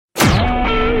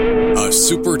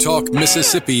SuperTalk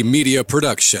Mississippi media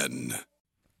production.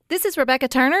 This is Rebecca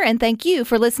Turner, and thank you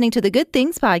for listening to the Good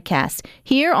Things Podcast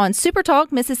here on SuperTalk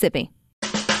Mississippi.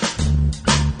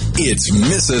 It's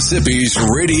Mississippi's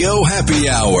Radio Happy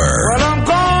Hour. Well, I'm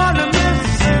going to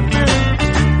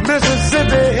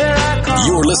Mississippi, here I come.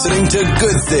 You're listening to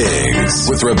Good Things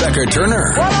with Rebecca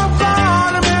Turner. Well, I'm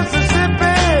going to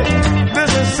Mississippi,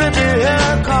 here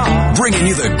I come. Bringing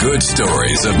you the good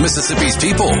stories of Mississippi's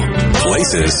people,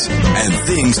 places, and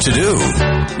things to do.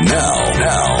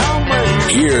 Now,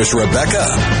 here's Rebecca.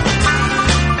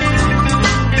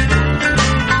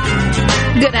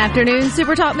 Good afternoon,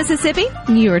 SuperTalk Mississippi.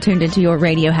 You are tuned into your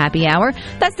Radio Happy Hour.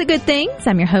 That's the Good Things.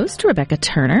 I'm your host, Rebecca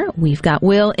Turner. We've got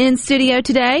Will in studio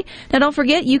today. Now, don't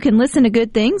forget, you can listen to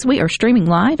Good Things. We are streaming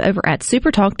live over at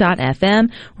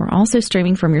supertalk.fm. We're also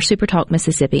streaming from your SuperTalk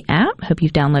Mississippi app. Hope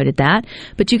you've downloaded that.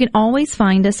 But you can always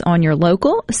find us on your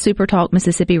local SuperTalk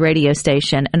Mississippi radio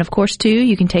station. And, of course, too,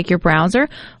 you can take your browser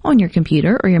on your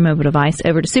computer or your mobile device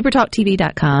over to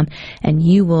supertalktv.com, and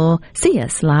you will see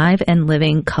us live and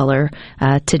living color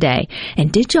today. And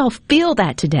did y'all feel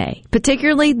that today?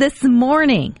 Particularly this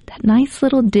morning, that nice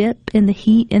little dip in the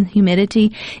heat and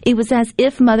humidity. It was as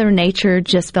if Mother Nature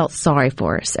just felt sorry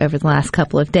for us over the last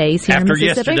couple of days here in Mississippi.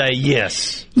 After yesterday,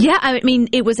 yes. Yeah, I mean,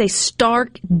 it was a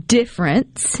stark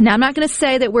difference. Now, I'm not going to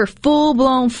say that we're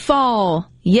full-blown fall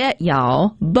yet,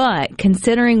 y'all, but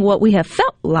considering what we have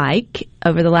felt like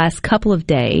over the last couple of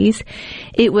days,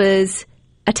 it was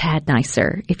a tad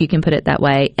nicer, if you can put it that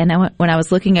way. And when I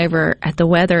was looking over at the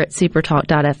weather at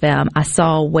supertalk.fm, I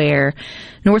saw where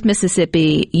North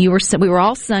Mississippi, we were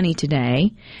all sunny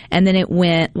today, and then it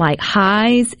went like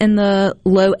highs in the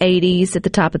low 80s at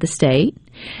the top of the state,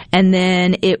 and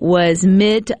then it was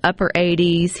mid to upper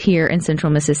 80s here in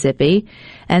central Mississippi.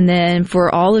 And then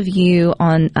for all of you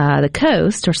on the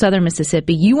coast or southern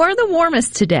Mississippi, you are the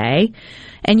warmest today.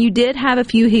 And you did have a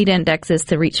few heat indexes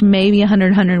to reach maybe 100,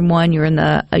 101. You were in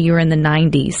the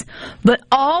 90s. But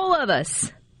all of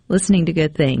us listening to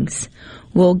Good Things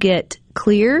will get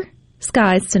clear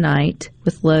skies tonight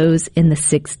with lows in the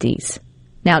 60s.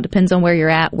 Now, it depends on where you're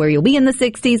at, where you'll be in the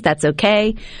 60s. That's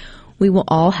okay. We will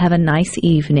all have a nice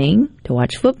evening to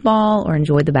watch football or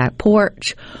enjoy the back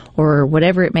porch or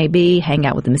whatever it may be, hang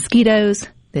out with the mosquitoes.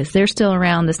 They're still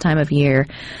around this time of year.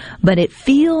 But it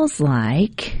feels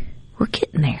like we're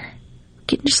getting there.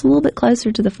 Getting just a little bit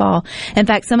closer to the fall. In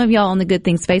fact, some of y'all on the Good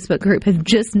Things Facebook group have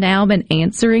just now been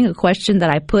answering a question that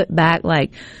I put back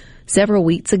like several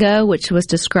weeks ago, which was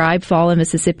describe fall in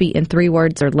Mississippi in 3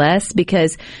 words or less,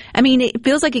 because, I mean, it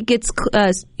feels like it gets,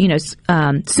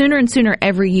 sooner and sooner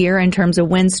every year in terms of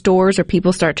when stores or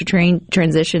people start to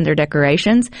transition their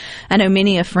decorations. I know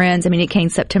many of friends, it came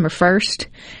September 1st.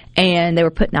 And they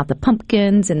were putting out the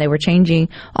pumpkins, and they were changing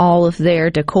all of their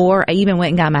decor. I even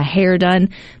went and got my hair done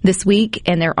this week,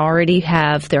 and they already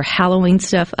have their Halloween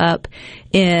stuff up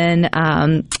in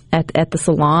at the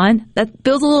salon. That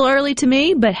feels a little early to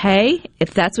me, but hey,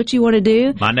 if that's what you want to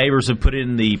do. My neighbors have put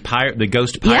in the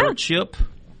ghost pirate ship.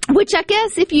 Which I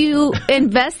guess if you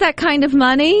invest that kind of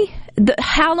money, the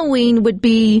Halloween would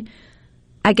be,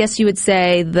 I guess you would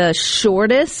say, the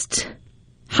shortest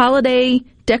holiday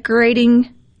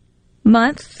decorating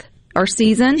month or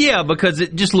season. Yeah, because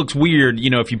it just looks weird,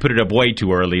 if you put it up way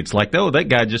too early. It's like, oh, that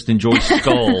guy just enjoys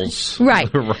skulls. Right.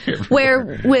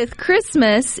 Where with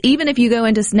Christmas, even if you go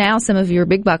into now some of your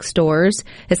big box stores,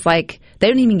 it's like they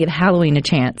don't even give Halloween a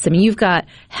chance. You've got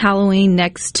Halloween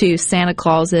next to Santa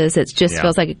Clauses. It just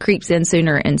feels like it creeps in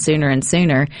sooner and sooner and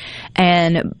sooner.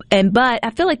 But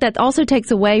I feel like that also takes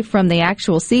away from the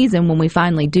actual season when we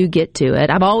finally do get to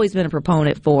it. I've always been a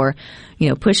proponent for,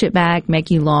 push it back, make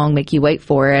you long, make you wait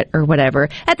for it or whatever.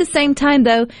 At the same time,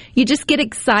 though, you just get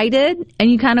excited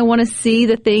and you kind of want to see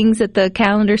the things that the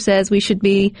calendar says we should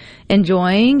be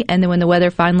enjoying. And then when the weather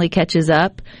finally catches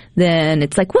up, then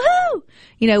it's like, woohoo!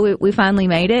 We finally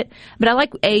made it. But I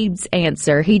like Abe's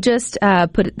answer. He just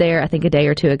put it there, I think, a day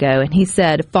or two ago. And he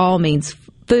said fall means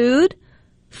food,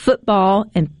 football,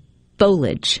 and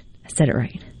foliage. I said it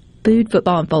right. Food,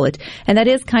 football, and foliage. And that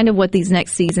is kind of what these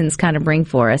next seasons kind of bring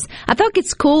for us. I thought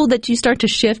it's cool that you start to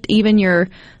shift even your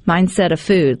mindset of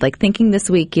food. Like thinking this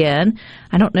weekend,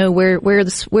 I don't know where are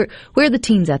the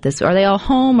teams at this? Are they all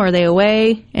home? Or are they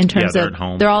away in terms they're of at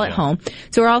home. They're all at home.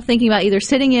 So we're all thinking about either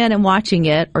sitting in and watching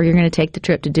it, or you're going to take the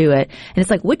trip to do it. And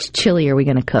it's like, which chili are we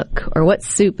going to cook? Or what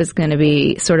soup is going to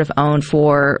be sort of owned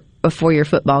for your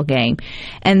football game?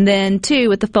 And then too,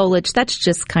 with the foliage, that's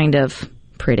just kind of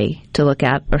pretty to look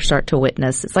at or start to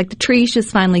witness. It's like the trees just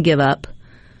finally give up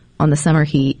on the summer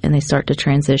heat and they start to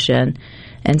transition.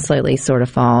 and slowly sort of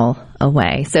fall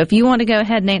away. So if you want to go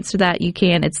ahead and answer that, you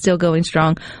can. It's still going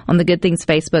strong on the Good Things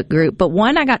Facebook group. But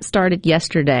one I got started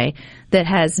yesterday that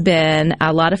has been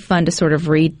a lot of fun to sort of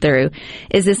read through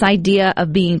is this idea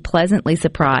of being pleasantly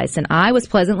surprised. And I was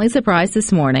pleasantly surprised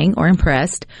this morning, or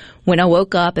impressed, when I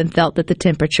woke up and felt that the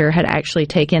temperature had actually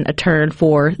taken a turn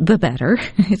for the better.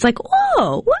 It's like,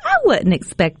 whoa, well, I wasn't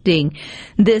expecting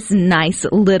this nice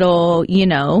little,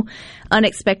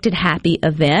 unexpected happy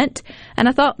event. And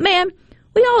I thought, man,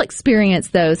 we all experience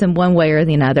those in one way or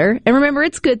the other. And remember,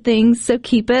 it's good things, so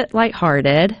keep it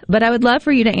lighthearted. But I would love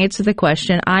for you to answer the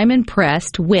question, I'm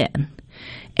impressed when.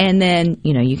 And then,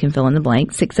 you can fill in the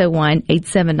blank,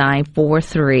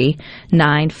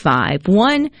 601-879-4395.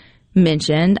 One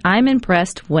mentioned, I'm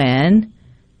impressed when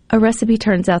a recipe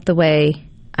turns out the way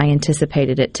I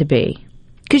anticipated it to be.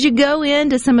 Because you go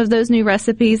into some of those new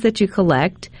recipes that you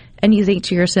collect and you think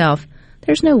to yourself,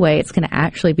 there's no way it's going to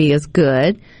actually be as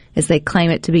good as they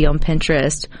claim it to be on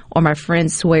Pinterest, or my friend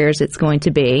swears it's going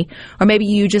to be. Or maybe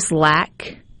you just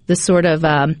lack the sort of,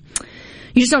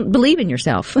 you just don't believe in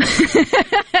yourself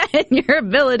and your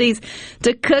abilities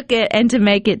to cook it and to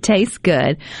make it taste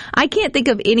good. I can't think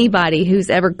of anybody who's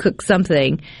ever cooked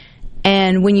something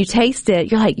and when you taste it,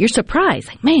 you're surprised.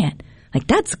 Like, man,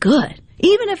 that's good.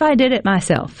 Even if I did it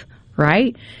myself,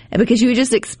 right? And because you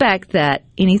just expect that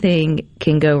anything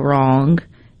can go wrong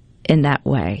in that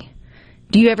way.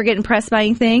 Do you ever get impressed by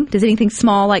anything? Does anything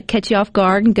small catch you off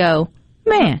guard and go,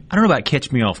 man? I don't know about catch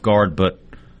me off guard, but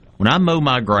when I mow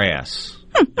my grass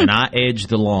and I edge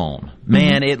the lawn,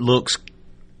 man, it looks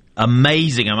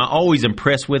amazing. I'm always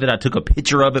impressed with it. I took a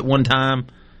picture of it one time,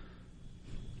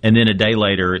 and then a day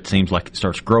later, it seems like it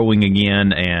starts growing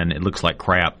again, and it looks like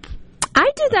crap. I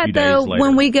do that, though,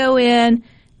 when we go in,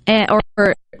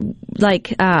 everyone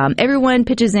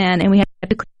pitches in, and we have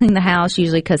to clean the house,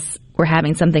 usually because we're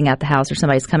having something at the house or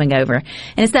somebody's coming over. And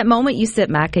it's that moment you sit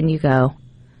back and you go,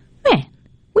 man,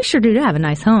 we sure do have a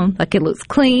nice home. It looks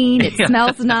clean. It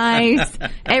smells nice.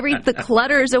 The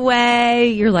clutter's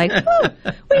away. You're like,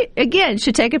 we, again,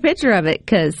 should take a picture of it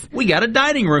because we got a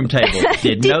dining room table.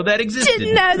 Didn't know that existed.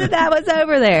 Didn't know that was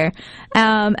over there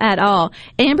at all.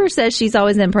 Amber says she's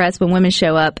always impressed when women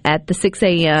show up at the 6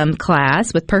 a.m.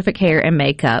 class with perfect hair and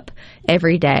makeup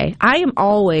every day. I am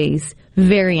always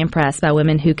very impressed by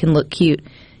women who can look cute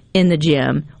in the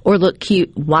gym or look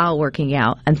cute while working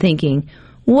out. I'm thinking,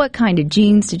 what kind of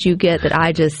genes did you get that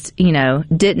I just,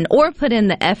 didn't, or put in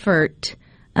the effort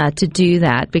to do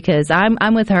that? Because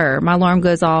I'm with her. My alarm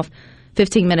goes off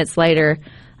 15 minutes later,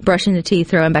 brushing the teeth,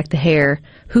 throwing back the hair.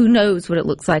 Who knows what it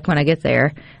looks like when I get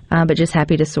there? But just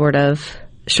happy to sort of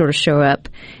show up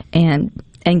and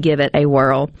give it a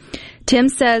whirl. Tim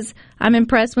says, I'm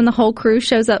impressed when the whole crew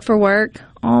shows up for work.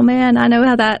 Oh man, I don't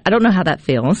know how that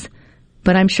feels,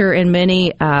 but I'm sure in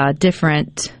many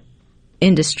different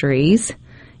industries,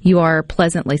 you are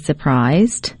pleasantly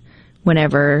surprised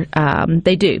whenever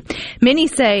they do. Many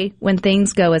say when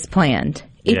things go as planned.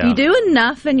 If you do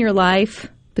enough in your life,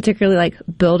 particularly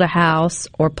build a house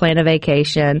or plan a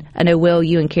vacation. I know, Will,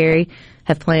 you and Carrie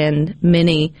have planned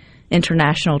many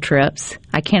international trips.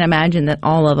 I can't imagine that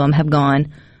all of them have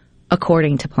gone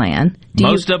according to plan.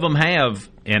 Most of them have,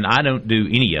 and I don't do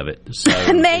any of it. So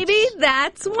Maybe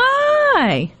that's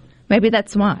why.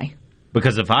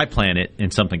 Because if I plan it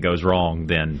and something goes wrong,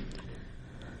 then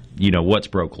what's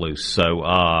broke loose. So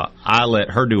I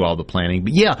let her do all the planning.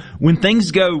 But yeah, when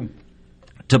things go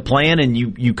to plan and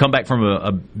you come back from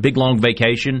a big long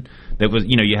vacation that was,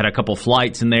 you had a couple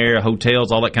flights in there,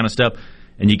 hotels, all that kind of stuff,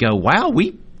 and you go, wow,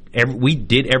 we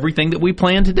did everything that we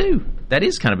planned to do. That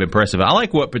is kind of impressive. I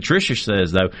like what Patricia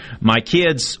says, though. My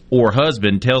kids or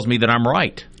husband tells me that I'm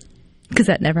right. Because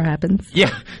that never happens.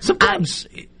 Yeah. Sometimes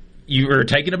you are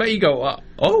taken aback. You go,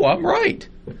 oh, I'm right.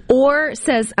 Or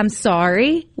says, I'm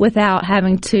sorry, without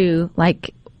having to,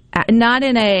 not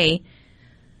in a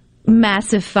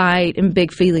massive fight and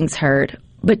big feelings hurt,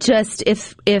 but just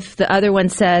if the other one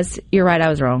says, you're right, I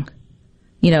was wrong.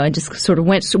 And just sort of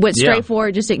went straight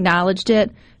forward, just acknowledged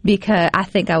it, because I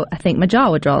think my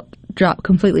jaw would drop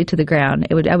completely to the ground.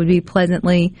 I would be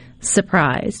pleasantly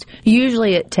surprised.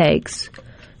 Usually it takes,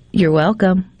 you're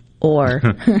welcome, or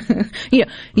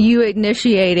you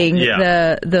initiating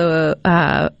the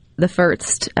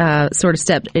first sort of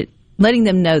step, letting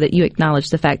them know that you acknowledge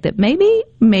the fact that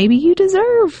maybe you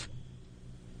deserve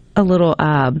a little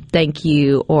thank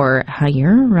you, or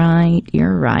you're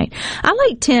right. I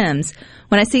like Tim's.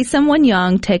 When I see someone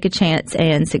young take a chance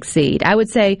and succeed, I would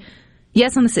say,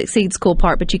 yes, on the succeed school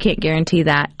part, but you can't guarantee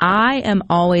that. I am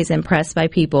always impressed by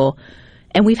people,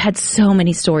 And we've had so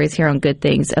many stories here on Good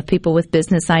Things of people with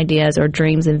business ideas or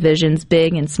dreams and visions,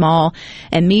 big and small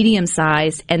and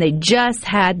medium-sized, and they just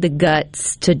had the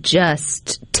guts to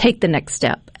just take the next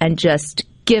step and just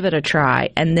give it a try.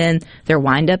 And then they're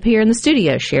wind up here in the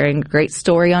studio sharing a great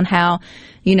story on how,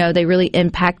 you know, they really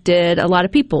impacted a lot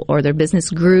of people, or their business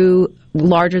grew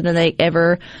larger than they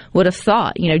ever would have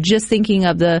thought. You know, just thinking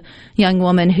of the young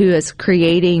woman who is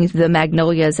creating the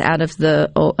magnolias out of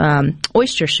the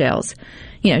oyster shells.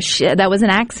 You know, that was an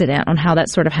accident on how that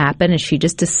sort of happened, and she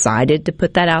just decided to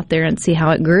put that out there and see how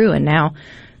it grew. And now,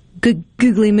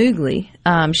 googly moogly,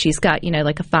 she's got, you know,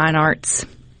 like a fine arts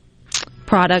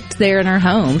product there in her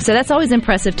home. So that's always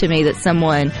impressive to me, that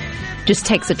someone just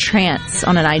takes a chance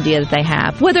on an idea that they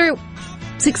have. Whether it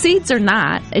succeeds or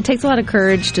not, it takes a lot of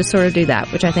courage to sort of do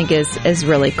that, which I think is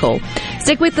really cool.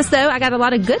 Stick with us, though. I got a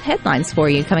lot of good headlines for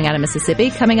you coming out of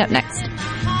Mississippi, coming up next.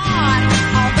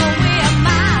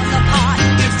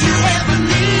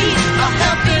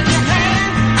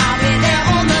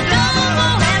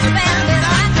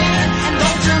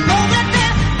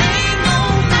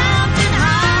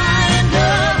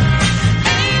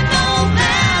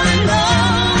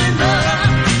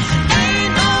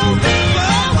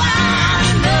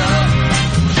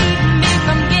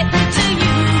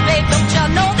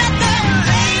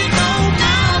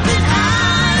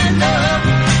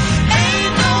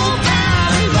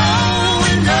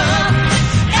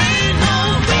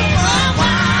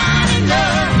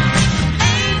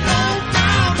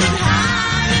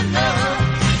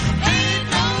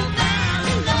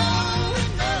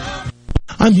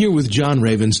 I'm here with John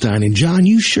Ravenstein, and John,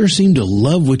 you sure seem to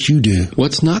love what you do.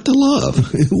 What's not to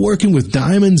love? Working with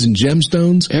diamonds and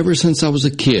gemstones? Ever since I was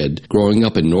a kid, growing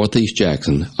up in Northeast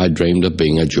Jackson, I dreamed of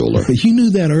being a jeweler. You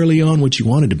knew that early on what you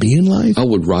wanted to be in life? I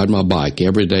would ride my bike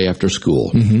every day after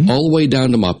school, all the way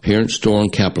down to my parents' store on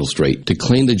Capitol Street to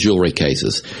clean the jewelry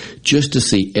cases, just to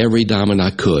see every diamond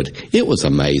I could. It was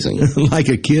amazing. Like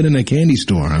a kid in a candy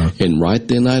store, huh? And right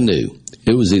then I knew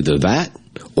it was either that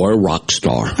or a rock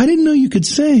star. I didn't know you could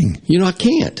sing. You know, I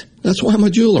can't. That's why I'm a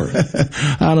jeweler.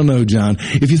 I don't know, John.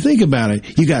 If you think about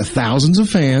it, you got thousands of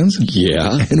fans.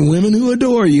 Yeah. And women who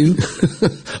adore you.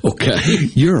 Okay.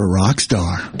 You're a rock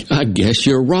star. I guess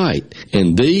you're right.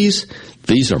 And these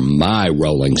are my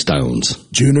Rolling Stones.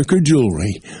 Juniker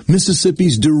Jewelry,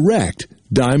 Mississippi's direct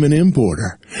diamond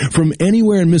importer. From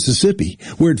anywhere in Mississippi,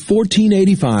 we're at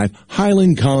 1485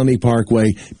 Highland Colony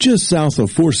Parkway, just south of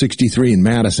 463 in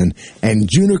Madison, and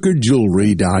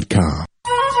JunikerJewelry.com.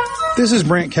 This is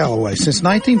Brent Calloway. Since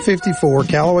 1954,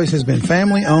 Calloway's has been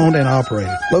family-owned and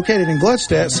operated. Located in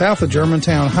Gluckstadt, south of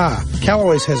Germantown High,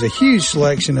 Calloway's has a huge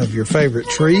selection of your favorite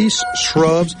trees,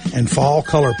 shrubs, and fall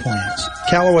color plants.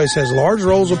 Calloway's has large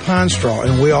rolls of pine straw,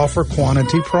 and we offer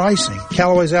quantity pricing.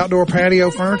 Calloway's outdoor patio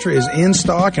furniture is in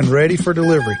stock and ready for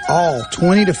delivery. All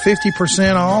 20 to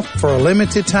 50% off for a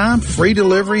limited time, free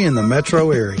delivery in the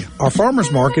metro area. Our farmers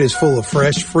market is full of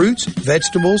fresh fruits,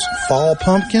 vegetables, fall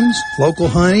pumpkins, local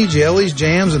honey, jellies,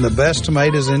 jams, and the best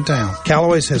tomatoes in town.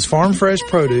 Calloway's has farm fresh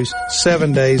produce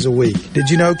 7 days a week. Did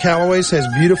you know Calloway's has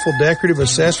beautiful decorative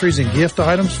accessories and gift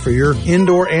items for your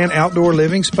indoor and outdoor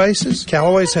living spaces?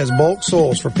 Calloway's has bulk soils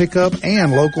for pickup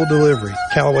and local delivery.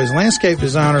 Calloway's landscape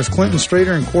designers Clinton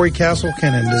Streeter and Corey Castle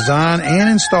can design and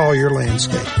install your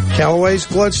landscape. Calloway's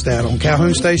Gluckstadt on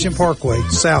Calhoun Station Parkway,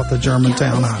 south of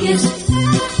Germantown High.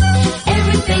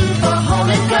 Everything for home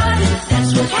and garden,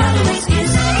 that's what Calloway's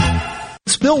is.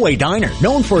 Spillway Diner,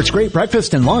 known for its great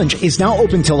breakfast and lunch, is now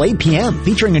open till 8 p.m.,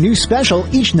 featuring a new special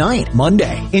each night.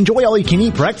 Monday, enjoy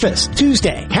all-you-can-eat breakfast.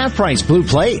 Tuesday, half-price blue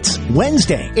plates.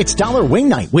 Wednesday, it's dollar wing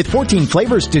night with 14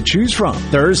 flavors to choose from.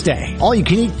 Thursday,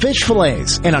 all-you-can-eat fish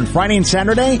fillets. And on Friday and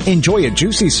Saturday, enjoy a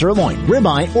juicy sirloin,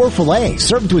 ribeye, or filet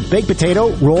served with baked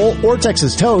potato, roll, or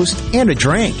Texas toast, and a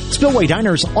drink. Spillway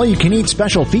Diner's all-you-can-eat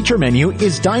special feature menu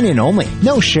is dine-in only,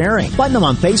 no sharing. Find them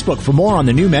on Facebook for more on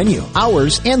the new menu,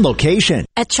 hours, and location.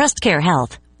 At TrustCare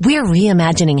Health, we're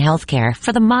reimagining healthcare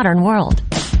for the modern world.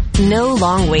 No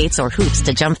long waits or hoops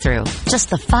to jump through. Just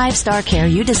the 5-star care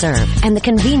you deserve and the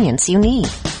convenience you need.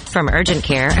 From urgent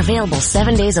care, available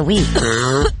 7 days a week,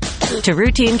 to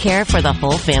routine care for the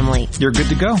whole family. You're good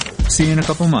to go. See you in a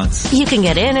couple months. You can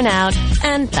get in and out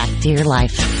and back to your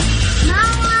life.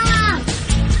 Mama!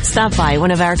 Stop by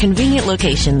one of our convenient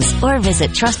locations or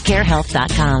visit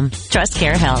TrustCareHealth.com.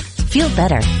 TrustCare Health. Feel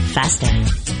better, faster.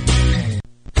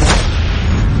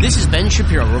 This is Ben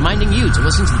Shapiro reminding you to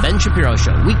listen to The Ben Shapiro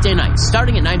Show weekday nights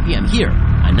starting at 9 p.m. here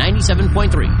on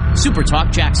 97.3 Super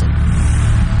Talk Jackson.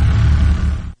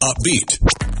 Upbeat,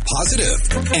 positive,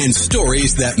 and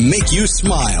stories that make you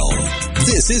smile.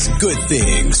 This is Good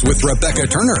Things with Rebecca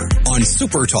Turner on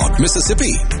Super Talk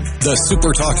Mississippi, the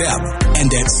Super Talk app,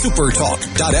 and at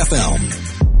supertalk.fm.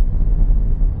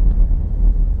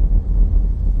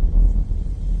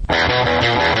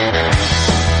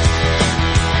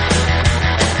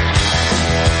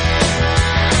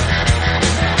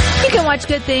 You can watch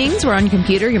Good Things. We're on your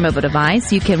computer, your mobile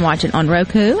device. You can watch it on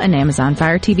Roku and Amazon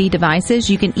Fire TV devices.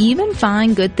 You can even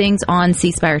find Good Things on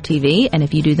C Spire TV. And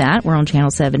if you do that, we're on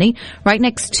Channel 70, right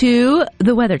next to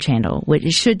the Weather Channel, which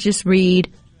should just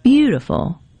read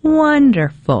beautiful,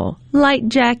 wonderful, light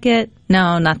jacket.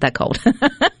 No, not that cold.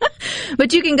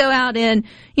 But you can go out in,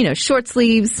 short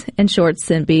sleeves and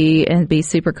shorts and be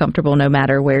super comfortable no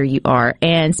matter where you are.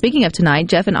 And speaking of tonight,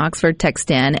 Jeff in Oxford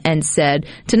texted in and said,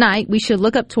 tonight we should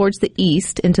look up towards the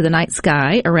east into the night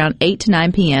sky around 8 to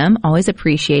 9 p.m. Always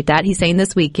appreciate that. He's saying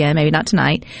this weekend, maybe not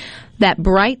tonight. That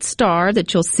bright star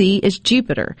that you'll see is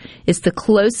Jupiter. It's the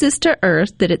closest to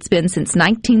Earth that it's been since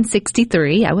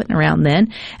 1963. I wasn't around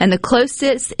then. And the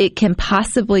closest it can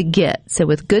possibly get. So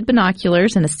with good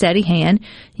binoculars and a steady hand,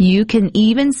 you can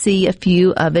even see a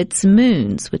few of its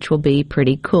moons, which will be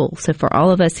pretty cool. So for all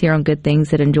of us here on Good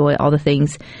Things that enjoy all the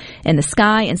things in the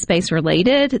sky and space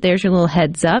related, there's your little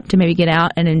heads up to maybe get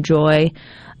out and enjoy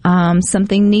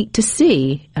something neat to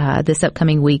see this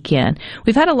upcoming weekend.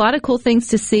 We've had a lot of cool things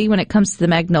to see when it comes to the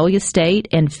Magnolia State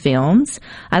and films.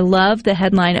 I love the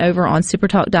headline over on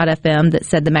supertalk.fm that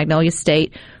said the Magnolia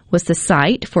State was the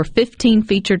site for 15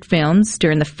 featured films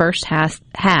during the first half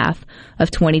of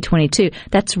 2022.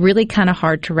 That's really kind of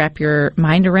hard to wrap your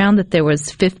mind around, that there was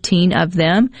 15 of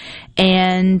them.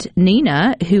 And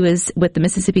Nina, who is with the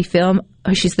Mississippi Film,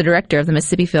 she's the director of the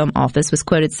Mississippi Film Office, was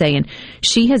quoted saying,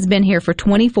 she has been here for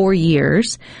 24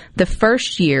 years. The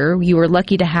first year, you were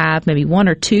lucky to have maybe 1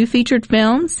 or 2 featured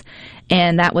films,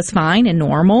 and that was fine and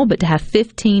normal, but to have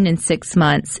 15 in 6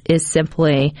 months is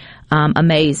simply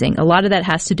amazing. A lot of that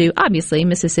has to do, obviously,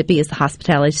 Mississippi is the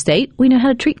hospitality state. We know how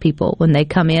to treat people when they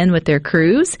come in with their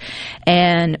crews,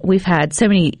 and we've had so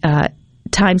many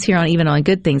times here even on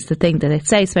Good Things, the thing that they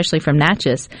say, especially from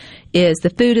Natchez, is the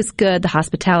food is good, the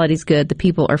hospitality is good, the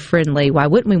people are friendly. Why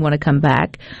wouldn't we want to come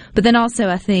back? But then also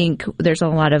I think there's a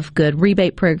lot of good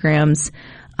rebate programs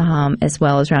as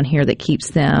well as around here that keeps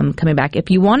them coming back.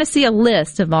 If you want to see a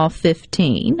list of all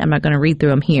 15, I'm not going to read through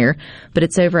them here, but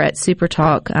it's over at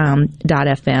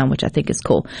supertalk.fm, which I think is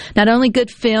cool. Not only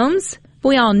good films,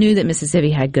 we all knew that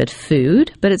Mississippi had good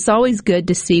food, but it's always good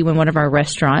to see when one of our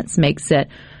restaurants makes it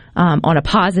on a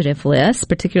positive list,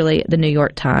 particularly the New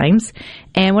York Times.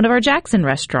 And one of our Jackson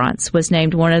restaurants was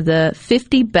named one of the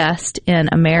 50 best in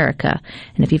America.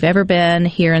 And if you've ever been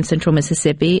here in central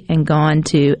Mississippi and gone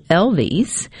to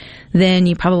Elvy's, then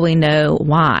you probably know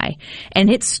why. And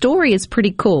its story is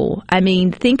pretty cool. I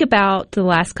mean, think about the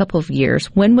last couple of years.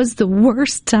 When was the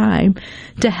worst time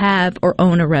to have or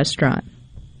own a restaurant?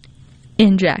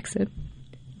 In Jackson.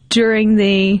 During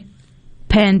the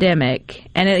pandemic.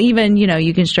 And even,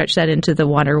 you can stretch that into the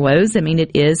water woes. I mean,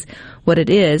 it is what it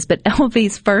is. But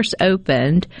Elvy's first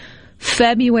opened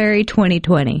February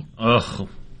 2020. Ugh.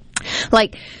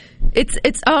 Like,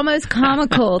 it's almost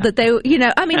comical that they,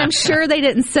 I'm sure they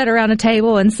didn't sit around a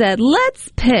table and said, let's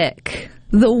pick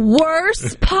the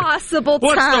worst possible time.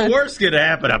 What's the worst could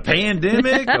happen? A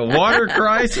pandemic? A water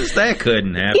crisis? That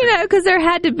couldn't happen. Because there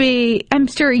had to be, I'm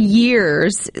sure,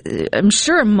 years, I'm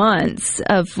sure months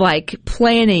of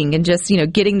planning and just,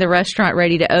 getting the restaurant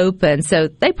ready to open. So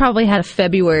they probably had a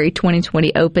February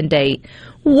 2020 open date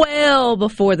well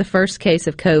before the first case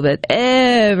of COVID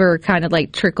ever kind of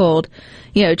trickled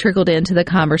into the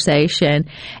conversation.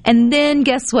 And then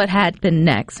guess what happened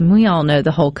next? And we all know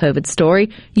the whole COVID story.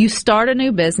 You start a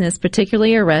new business,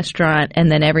 particularly a restaurant,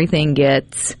 and then everything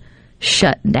gets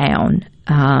shut down.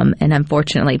 And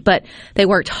unfortunately, but they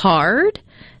worked hard.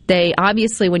 They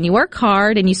obviously, when you work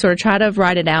hard and you sort of try to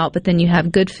write it out, but then you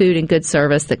have good food and good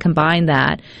service that combine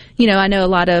that. I know a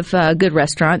lot of good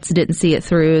restaurants didn't see it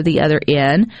through the other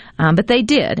end, but they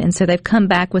did. And so they've come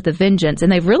back with a vengeance. And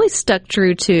they've really stuck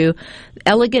true to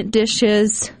elegant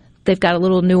dishes. They've got a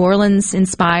little New Orleans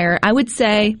inspire. I would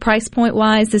say, price point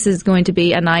wise, this is going to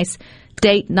be a nice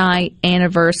date night,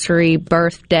 anniversary,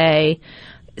 birthday.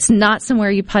 It's not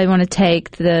somewhere you probably want to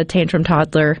take the tantrum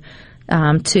toddler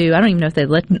to. I don't even know if they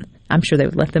let. I'm sure they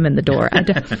would let them in the door. Tell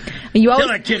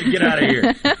that kid to get out of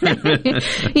here.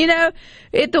 You know,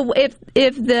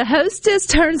 if the hostess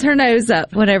turns her nose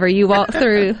up whenever you walk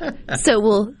through, so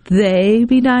will they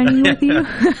be dining with you?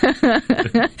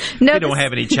 No, we don't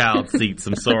have any child seats.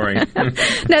 I'm sorry.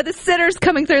 No, the sitter's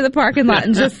coming through the parking lot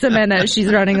in just a minute.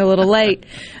 She's running a little late.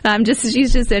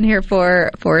 She's just in here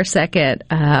for a second.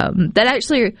 That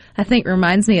actually, I think,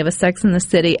 reminds me of a Sex and the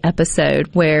City episode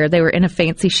where they were in a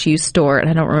fancy shoe store, and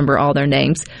I don't remember all their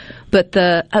names, but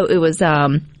it was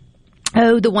the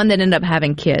one that ended up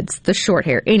having kids, the short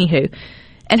hair. Anywho,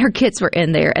 and her kids were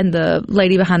in there, and the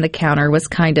lady behind the counter was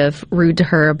kind of rude to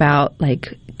her about,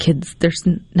 like, kids, there's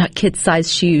not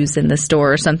kid-sized shoes in the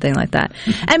store or something like that.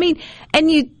 I mean, and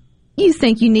you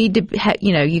think you need to,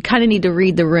 you kind of need to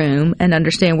read the room and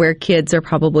understand where kids are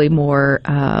probably more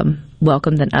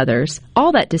welcome than others.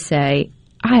 All that to say,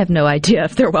 I have no idea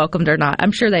if they're welcomed or not.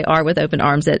 I'm sure they are with open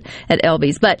arms at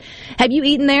Elby's. But have you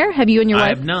eaten there? Have you and your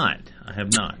wife? I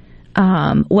have not.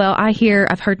 Well,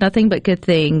 I've heard nothing but good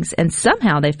things, and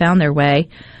somehow they found their way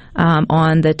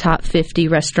on the top 50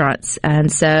 restaurants.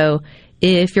 And so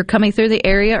if you're coming through the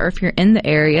area or if you're in the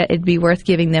area, it'd be worth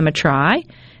giving them a try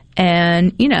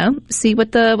and, see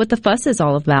what the fuss is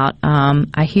all about.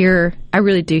 I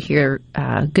really do hear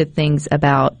good things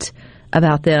about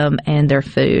them and their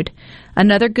food.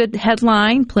 Another good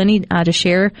headline, plenty to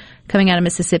share, coming out of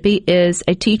Mississippi is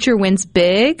a teacher wins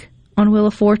big on Wheel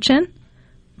of Fortune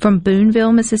from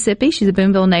Boonville, Mississippi. She's a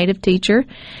Boonville native teacher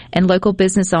and local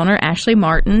business owner, Ashley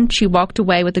Martin. She walked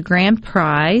away with a grand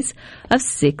prize of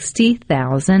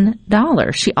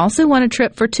 $60,000. She also won a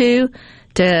trip for two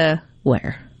to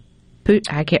where?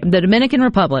 The Dominican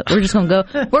Republic. We're just going to go.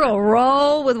 We're going to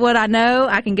roll with what I know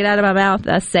I can get out of my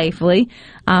mouth safely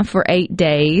for 8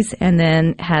 days, and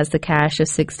then has the cash of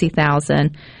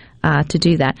 $60,000 to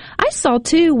do that. I saw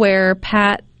too where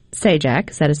Pat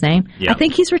Sajak, is that his name? Yeah. I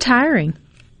think he's retiring.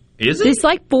 Is he? It's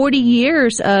like 40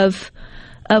 years of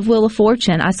Wheel of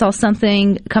Fortune. I saw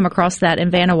something come across that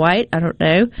in Vanna White. I don't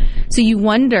know. So you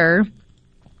wonder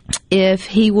if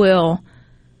he will,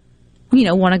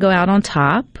 want to go out on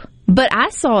top. But I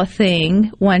saw a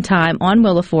thing one time on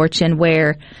Wheel of Fortune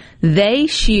where they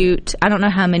shoot, I don't know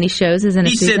how many shows is in a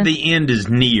season. He said the end is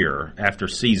near after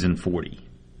season 40.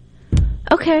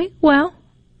 Okay, well,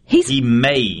 he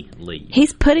may leave.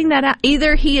 He's putting that out.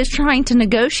 Either he is trying to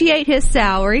negotiate his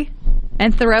salary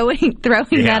and throwing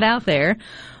that out there,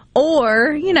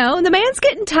 or, the man's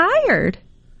getting tired.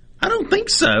 I don't think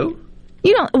so.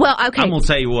 You don't. Well, okay. I'm gonna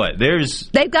tell you what.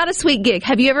 They've got a sweet gig.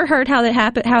 Have you ever heard how that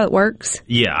happen? How it works?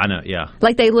 Yeah, I know. Yeah.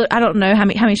 Like they look. I don't know how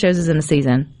many shows is in a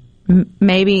season.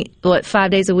 Maybe 5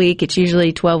 days a week. It's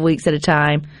usually 12 weeks at a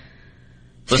time.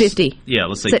 50. Yeah,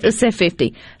 let's say 50. Let's say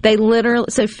 50. They literally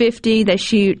 50. They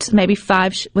shoot maybe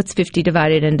 5. What's 50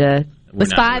 divided into?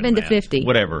 What's 5 into 50?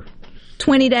 Whatever.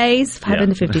 20 days, 5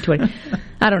 into 50, 20.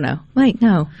 I don't know. Wait,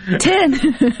 no.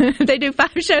 10. They do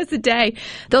 5 shows a day.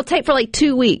 They'll take for like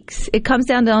 2 weeks. It comes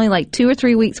down to only like 2 or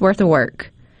 3 weeks worth of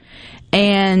work.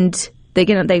 And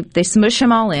they smush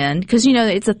them all in. Because,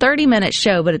 it's a 30-minute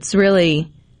show, but it's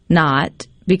really not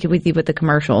with the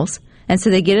commercials. And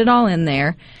so they get it all in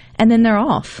there, and then they're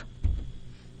off.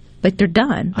 Like they're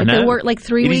done. Like they work like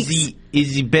 3 weeks.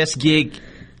 Is the best gig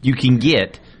you can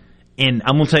get. And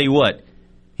I'm going to tell you what.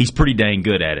 He's pretty dang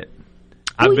good at it.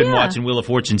 I've been watching Wheel of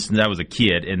Fortune since I was a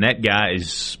kid, and that guy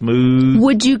is smooth.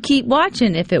 Would you keep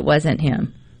watching if it wasn't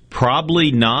him?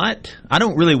 Probably not. I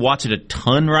don't really watch it a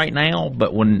ton right now,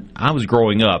 but when I was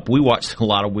growing up, we watched a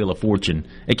lot of Wheel of Fortune.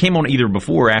 It came on either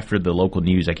before or after the local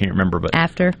news. I can't remember. But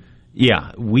after?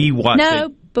 Yeah, we watched it. No,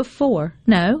 before.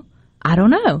 No, I don't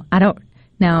know. I don't.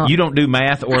 No. You don't do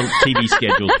math or TV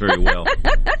schedules very well.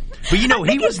 But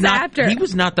he was not. He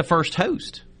was not the first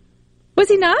host. Was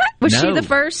he not? Was she the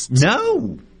first?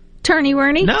 No. Turny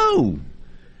Werney? No.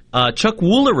 Chuck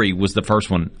Woolery was the first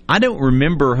one. I don't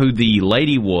remember who the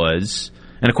lady was.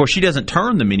 And, of course, she doesn't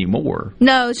turn them anymore.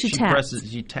 No, she taps.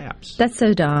 She taps. That's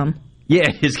so dumb. Yeah,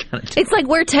 it's kind of dumb. It's like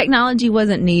where technology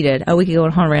wasn't needed. Oh, we could go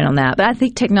on rant on that. But I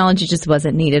think technology just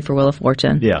wasn't needed for Wheel of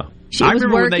Fortune. Yeah. I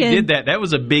remember when they did that. That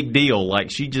was a big deal.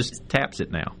 Like, she just taps it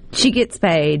now. She gets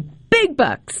paid big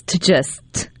bucks to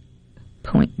just...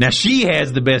 point. Now she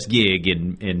has the best gig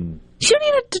in she don't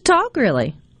need to talk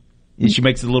really. She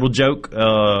makes a little joke.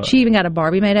 She even got a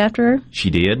Barbie made after her. She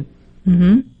did.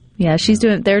 Mm-hmm. Yeah,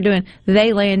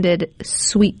 they landed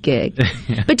sweet gig.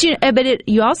 But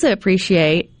you also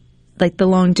appreciate like the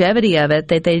longevity of it,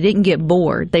 that they didn't get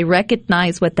bored. They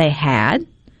recognized what they had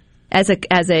as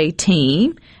a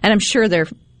team, and I'm sure they're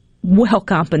well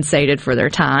compensated for their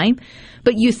time.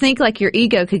 But you think like your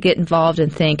ego could get involved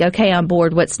and think, okay, I'm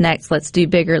bored. What's next? Let's do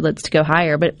bigger. Let's go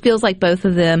higher. But it feels like both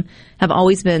of them have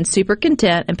always been super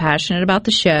content and passionate about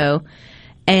the show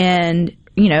and,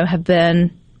 have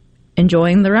been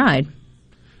enjoying the ride.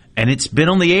 And it's been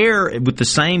on the air with the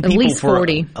same people for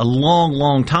 40. a long,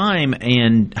 long time.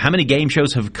 And how many game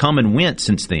shows have come and went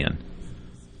since then?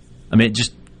 I mean,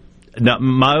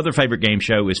 my other favorite game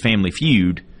show is Family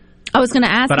Feud. I was going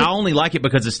to ask, but I only like it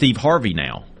because of Steve Harvey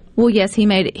now. Well, yes, he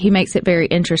makes it very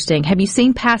interesting. Have you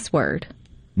seen Password?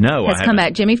 No, has come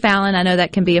back. Jimmy Fallon. I know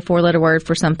that can be a 4-letter word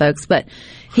for some folks, but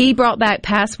he brought back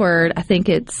Password. I think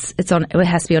it has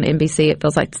to be on NBC. It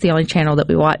feels like it's the only channel that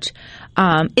we watch.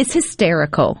 It's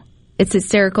hysterical. It's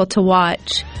hysterical to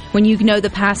watch when you know the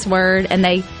password and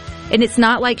it's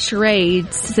not like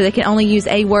charades, so they can only use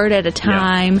a word at a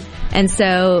time. Yeah. And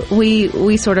so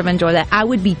we sort of enjoy that. I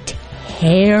would be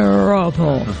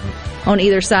terrible on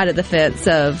either side of the fence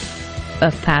of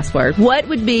Password. What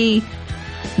would be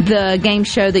the game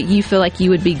show that you feel like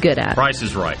you would be good at? Price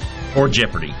is Right. Or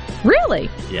Jeopardy. Really?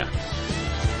 Yeah.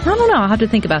 I don't know. I'll have to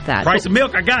think about that. Price of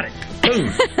milk, I got it. Boom.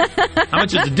 How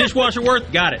much is the dishwasher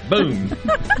worth? Got it. Boom.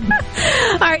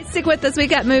 All right, stick with us. We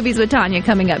got Movies with Tanya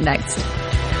coming up next.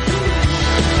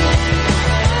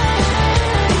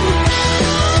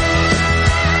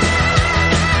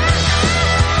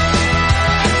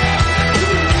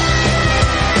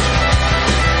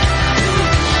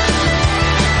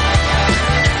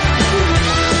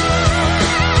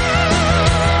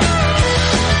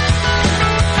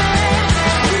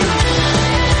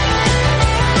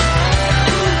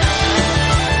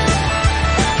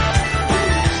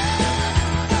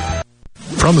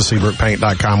 From the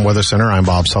SeabrookPaint.com Weather Center, I'm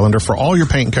Bob Sullender. For all your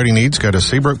paint and coating needs, go to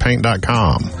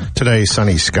SeabrookPaint.com. Today,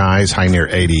 sunny skies, high near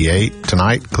 88.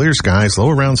 Tonight, clear skies, low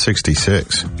around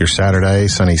 66. Your Saturday,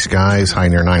 sunny skies, high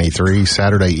near 93.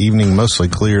 Saturday evening, mostly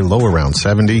clear, low around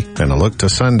 70. And a look to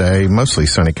Sunday, mostly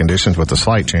sunny conditions with a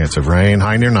slight chance of rain,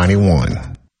 high near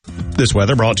 91. This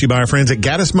weather brought to you by our friends at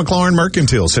Gaddis McLaurin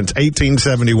Mercantile since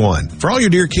 1871. For all your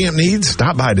deer camp needs,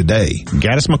 stop by today.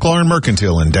 Gaddis McLaurin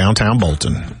Mercantile in downtown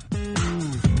Bolton.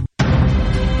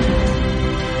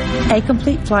 A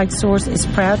Complete Flag Source is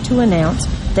proud to announce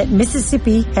that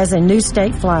Mississippi has a new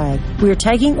state flag. We are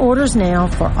taking orders now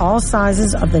for all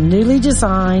sizes of the newly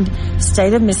designed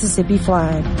State of Mississippi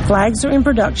flag. Flags are in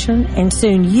production, and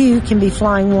soon you can be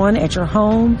flying one at your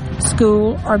home,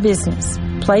 school, or business.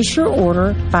 Place your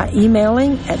order by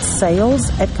emailing at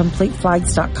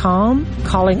sales@completeflags.com,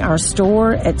 calling our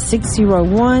store at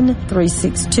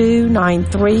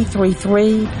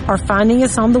 601-362-9333, or finding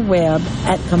us on the web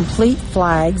at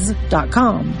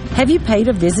completeflags.com. Have you paid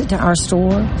a visit to our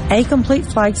store? A Complete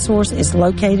Flag Source is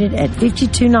located at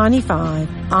 5295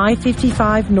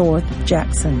 I-55 North,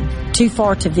 Jackson. Too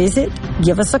far to visit?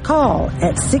 Give us a call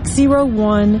at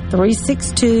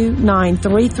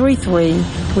 601-362-9333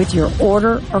 with your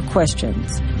order or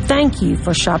questions. Thank you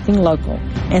for shopping local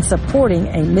and supporting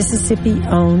a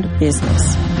Mississippi-owned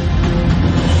business.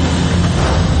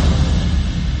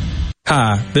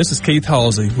 Hi, this is Keith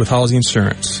Halsey with Halsey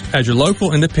Insurance. As your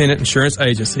local independent insurance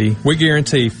agency, we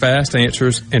guarantee fast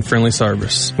answers and friendly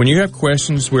service. When you have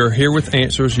questions, we are here with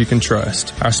answers you can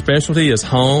trust. Our specialty is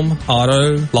home,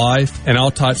 auto, life, and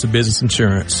all types of business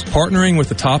insurance. Partnering with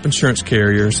the top insurance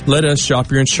carriers, let us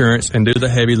shop your insurance and do the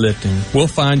heavy lifting. We'll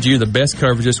find you the best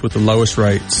coverages with the lowest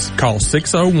rates. Call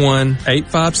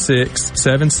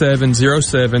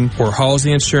 601-856-7707 or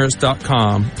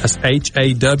HalseyInsurance.com. That's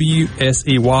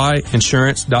HAWSEY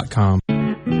Insurance.com.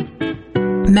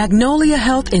 Magnolia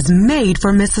Health is made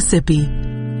for Mississippi.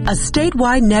 A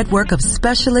statewide network of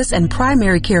specialists and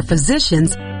primary care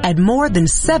physicians at more than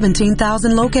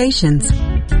 17,000 locations.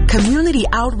 Community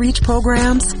outreach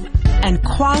programs and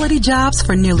quality jobs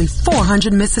for nearly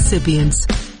 400 Mississippians.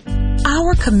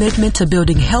 Our commitment to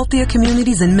building healthier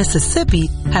communities in Mississippi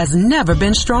has never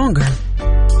been stronger.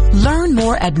 Learn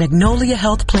more at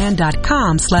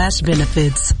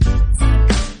magnoliahealthplan.com/benefits.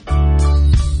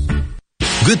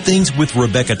 Good Things with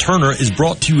Rebecca Turner is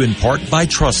brought to you in part by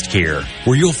TrustCare,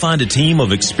 where you'll find a team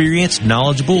of experienced,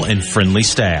 knowledgeable, and friendly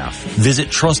staff. Visit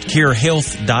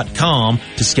TrustCareHealth.com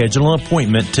to schedule an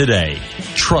appointment today.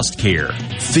 TrustCare.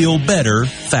 Feel better,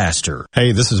 faster.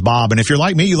 Hey, this is Bob, and if you're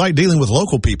like me, you like dealing with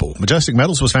local people. Majestic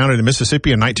Metals was founded in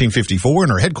Mississippi in 1954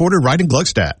 and are headquartered right in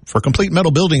Gluckstadt. For complete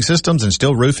metal building systems and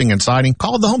steel roofing and siding,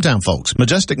 call the hometown folks.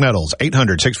 Majestic Metals,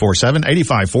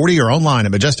 800-647-8540 or online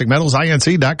at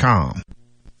majesticmetalsinc.com.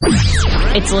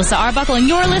 It's Alyssa Arbuckle, and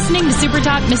you're listening to Super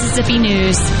Talk Mississippi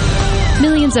News.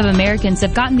 Millions of Americans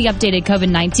have gotten the updated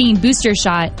COVID-19 booster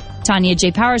shot. Tanya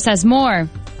J. Powers has more.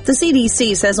 The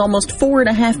CDC says almost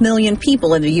 4.5 million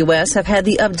people in the U.S. have had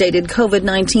the updated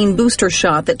COVID-19 booster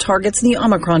shot that targets the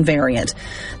Omicron variant.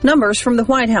 Numbers from the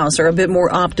White House are a bit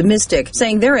more optimistic,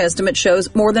 saying their estimate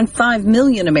shows more than 5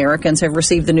 million Americans have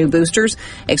received the new boosters,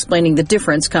 explaining the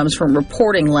difference comes from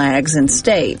reporting lags in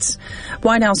states.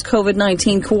 White House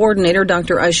COVID-19 coordinator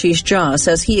Dr. Ashish Jha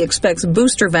says he expects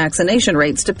booster vaccination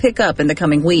rates to pick up in the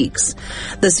coming weeks.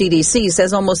 The CDC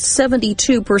says almost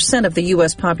 72% of the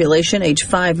U.S. population aged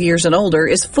 5 years and older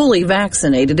is fully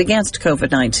vaccinated against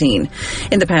COVID-19.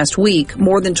 In the past week,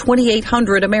 more than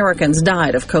 2,800 Americans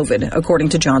died of COVID, according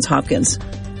to Johns Hopkins.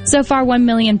 So far,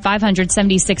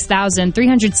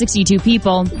 1,576,362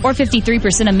 people, or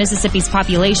 53% of Mississippi's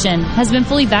population, has been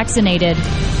fully vaccinated.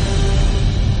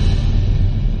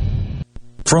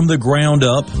 From the ground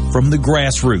up, from the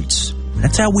grassroots.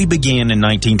 That's how we began in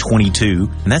 1922,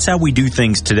 and that's how we do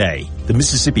things today. The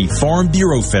Mississippi Farm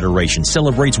Bureau Federation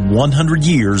celebrates 100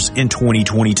 years in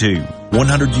 2022.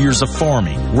 100 years of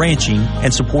farming, ranching,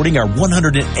 and supporting our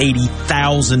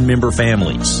 180,000 member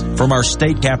families. From our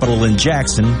state capital in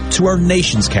Jackson to our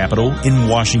nation's capital in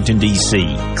Washington,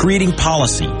 D.C. Creating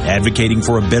policy, advocating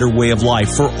for a better way of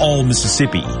life for all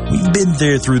Mississippi. We've been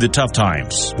there through the tough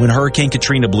times when Hurricane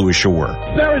Katrina blew ashore.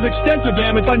 There is extensive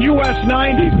damage on US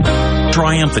 90.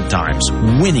 Triumphant times,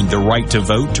 winning the right to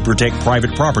vote to protect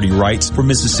private property rights for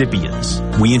Mississippians.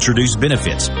 We introduced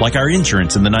benefits like our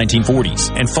insurance in the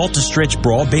 1940s and fought to stretch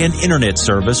broadband internet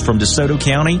service from DeSoto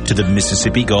County to the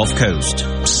Mississippi Gulf Coast.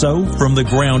 So, from the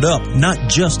ground up, not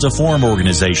just a farm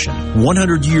organization,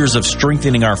 100 years of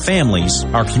strengthening our families,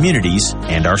 our communities,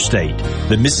 and our state.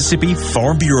 The Mississippi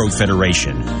Farm Bureau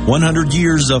Federation. 100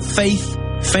 years of faith,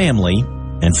 family,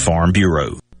 and Farm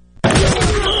Bureau.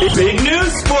 Big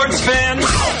news, sports fans!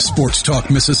 Sports Talk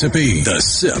Mississippi, the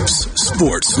SIPS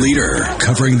sports leader,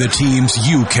 covering the teams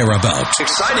you care about.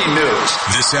 Exciting news.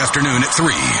 This afternoon at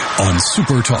 3 on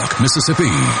Super Talk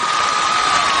Mississippi.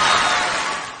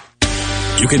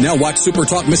 You can now watch Super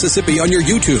Talk Mississippi on your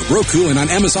YouTube, Roku, and on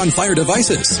Amazon Fire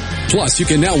devices. Plus, you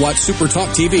can now watch Super Talk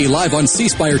TV live on C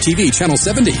Spire TV Channel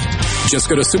 70. Just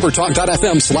go to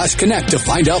supertalk.fm/connect to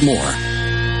find out more.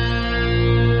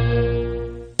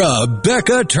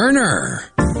 Rebecca Turner.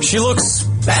 She looks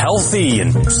healthy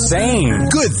and sane.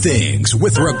 Good Things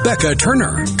with Rebecca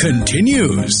Turner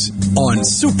continues on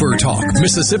Super Talk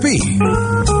Mississippi.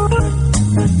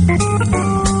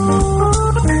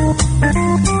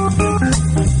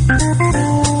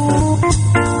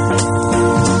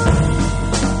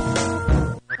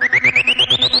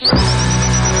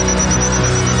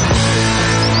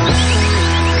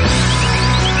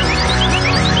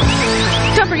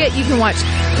 Don't forget, you can watch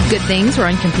Good Things. We're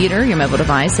on computer, your mobile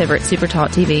device, over at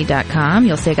supertalktv.com.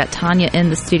 You'll see I got Tanya in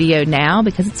the studio now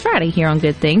because it's Friday here on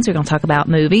Good Things. We're going to talk about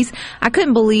movies. I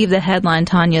couldn't believe the headline,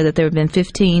 Tanya, that there have been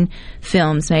 15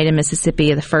 films made in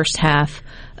Mississippi in the first half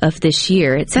of this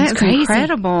year. It seems crazy.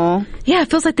 Incredible. Yeah, it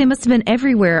feels like they must have been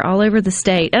everywhere, all over the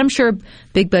state. And I'm sure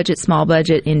big budget, small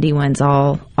budget, indie ones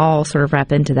all sort of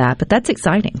wrap into that. But that's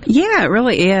exciting. Yeah, it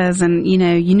really is. And, you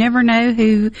know, you never know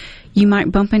who you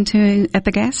might bump into at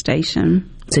the gas station.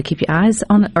 So keep your eyes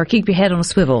on, or keep your head on a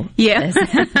swivel. Yeah.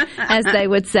 as they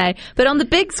would say. But on the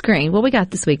big screen, what we got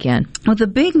this weekend? Well, the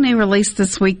big new release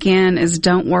this weekend is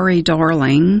Don't Worry,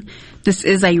 Darling. This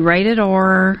is a rated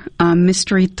R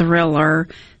mystery thriller,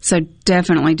 so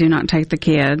definitely do not take the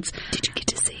kids. Did you get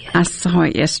to see it? I saw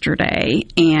it yesterday,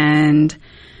 and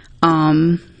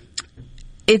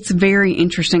it's very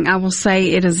interesting. I will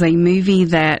say it is a movie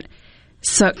that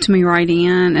sucked me right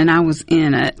in, and I was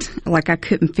in it. Like, I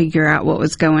couldn't figure out what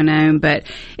was going on, but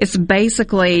it's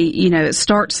basically, you know, it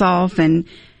starts off and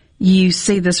you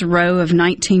see this row of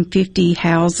 1950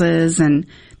 houses, and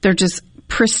they're just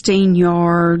pristine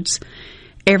yards.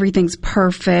 Everything's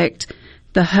perfect.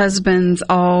 The husbands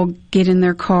all get in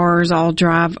their cars, all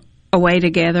drive away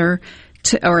together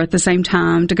or at the same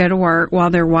time to go to work, while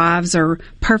their wives are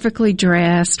perfectly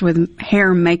dressed with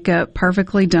hair and makeup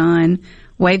perfectly done,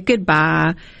 wave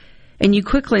goodbye, and you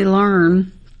quickly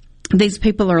learn these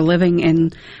people are living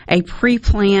in a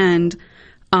pre-planned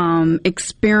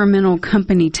experimental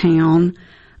company town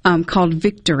called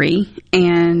Victory.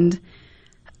 And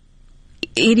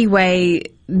anyway,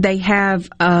 they have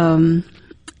a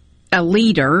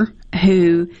leader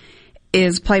who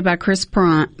is played by Chris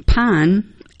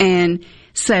Pine, and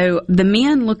so the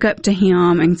men look up to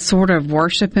him and sort of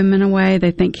worship him in a way.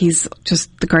 They think he's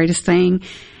just the greatest thing.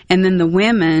 And then the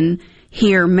women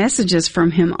hear messages from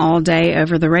him all day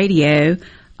over the radio,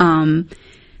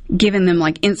 giving them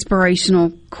like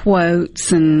inspirational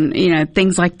quotes and, you know,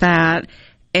 things like that.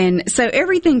 And so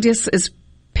everything just is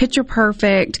picture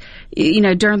perfect.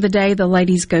 During the day, the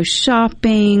ladies go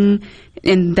shopping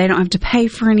and they don't have to pay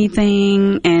for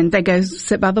anything, and they go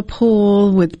sit by the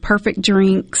pool with perfect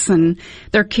drinks, and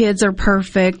their kids are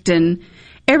perfect, and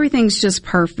everything's just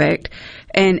perfect,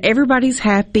 and everybody's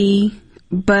happy.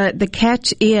 But the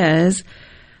catch is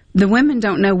the women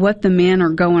don't know what the men are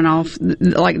going off,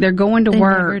 like they're going to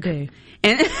work. Never do.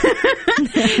 And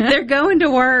they're going to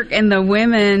work, and the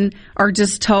women are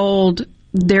just told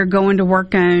they're going to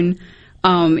work on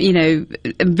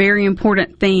very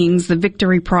important things, the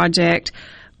Victory Project,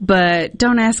 but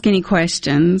don't ask any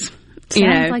questions.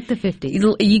 Sounds like the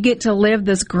 50s. You get to live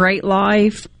this great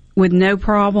life with no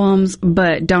problems,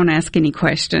 but don't ask any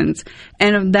questions.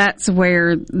 And that's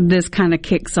where this kind of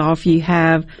kicks off. You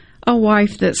have a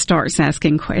wife that starts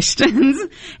asking questions,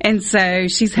 and so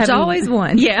she's having... There's always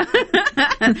one. Yeah.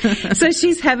 So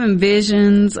she's having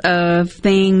visions of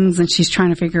things, and she's trying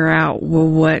to figure out,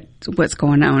 what's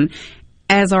going on.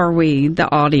 As are we, the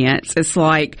audience. It's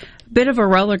like a bit of a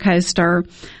roller coaster.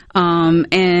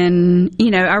 And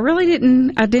I really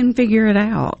didn't figure it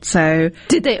out. So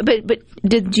did they? But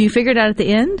did you figure it out at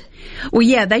the end? Well,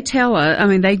 yeah, they tell us. I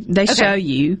mean, they show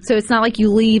you. So it's not like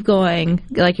you leave going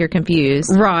like you're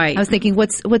confused, right? I was thinking,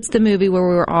 what's the movie where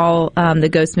we were all the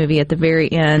ghost movie at the very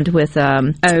end with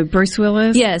Bruce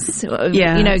Willis? Yes,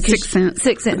 yeah. Sixth Sense.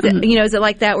 Is it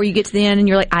like that where you get to the end and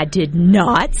you're like, I did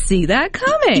not see that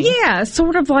coming? Yeah,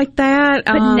 sort of like that.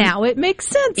 But now it makes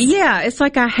sense. Yeah, it's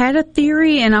like I had a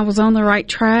theory and I was on the right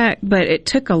track, but it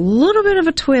took a little bit of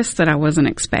a twist that I wasn't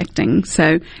expecting.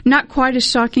 So not quite as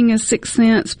shocking as Sixth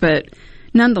Sense, but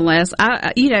nonetheless,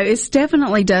 it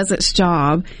definitely does its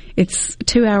job. It's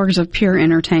 2 hours of pure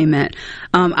entertainment.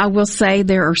 I will say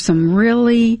there are some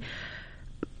really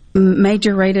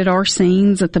major rated R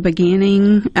scenes at the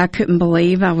beginning. I couldn't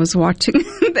believe I was watching.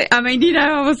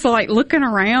 I was like looking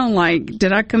around like,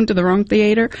 did I come to the wrong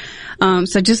theater?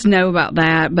 So just know about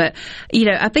that. But,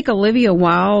 I think Olivia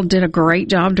Wilde did a great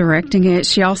job directing it.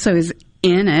 She also is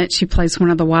in it. She plays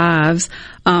one of the wives.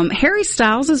 Harry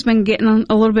Styles has been getting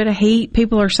a little bit of heat.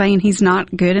 People are saying he's not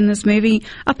good in this movie.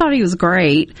 I thought he was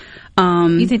great.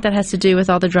 You think that has to do with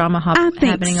all the drama happening?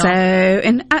 I think so.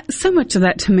 And so much of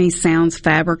that to me sounds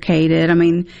fabricated. I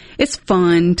mean, it's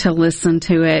fun to listen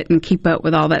to it and keep up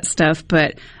with all that stuff,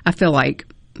 but I feel like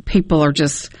people are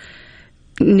just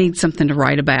need something to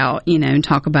write about, and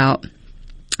talk about.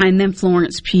 And then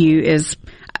Florence Pugh is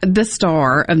the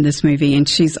star of this movie, and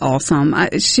she's awesome.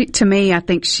 To me, I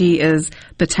think she is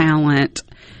the talent,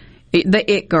 the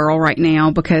it girl right now,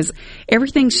 because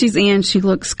everything she's in, she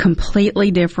looks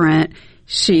completely different.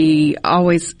 She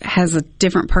always has a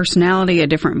different personality, a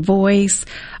different voice.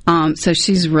 So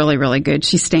she's really, really good.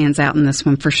 She stands out in this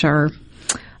one for sure.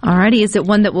 Alrighty, is it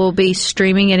one that will be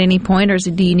streaming at any point, or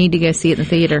do you need to go see it in the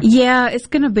theater? Yeah, it's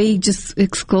going to be just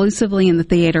exclusively in the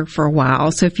theater for a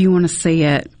while. So if you want to see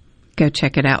it, go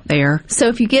check it out there. So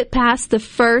if you get past the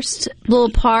first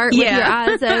little part with your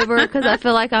eyes over, because I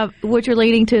feel like what you're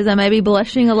leading to is I may be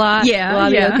blushing a lot. Yeah, will I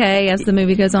be okay as the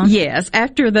movie goes on? Yes,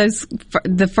 after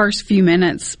the first few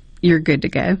minutes, you're good to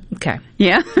go. Okay.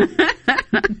 Yeah.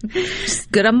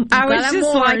 Good.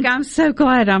 I'm so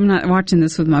glad I'm not watching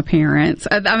this with my parents.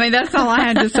 I mean, that's all I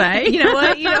had to say. You know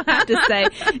what? You don't have to say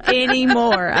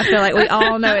anymore. I feel like we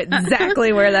all know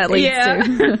exactly where that leads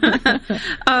to.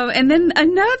 And then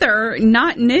another,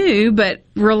 not new, but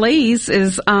release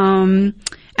is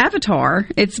Avatar.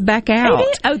 It's back out.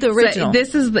 Oh, the original. So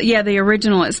this is the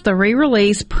original. It's the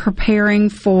re-release, preparing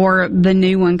for the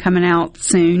new one coming out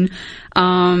soon.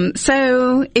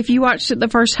 So if you watched it the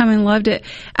first time and loved it,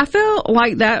 I felt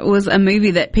like that was a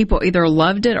movie that people either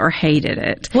loved it or hated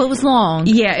it. Well, it was long.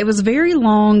 Yeah, it was very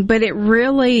long, but it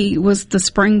really was the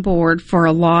springboard for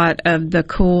a lot of the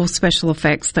cool special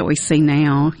effects that we see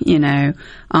now,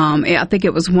 I think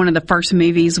it was one of the first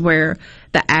movies where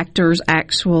the actors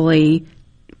actually,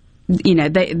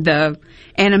 the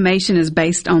animation is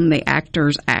based on the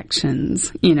actors'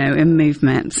 actions, and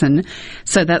movements. And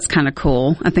so that's kind of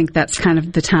cool. I think that's kind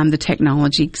of the time the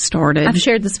technology started. I've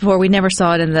shared this before. We never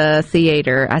saw it in the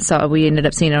theater. We ended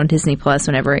up seeing it on Disney Plus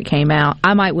whenever it came out.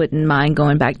 I wouldn't mind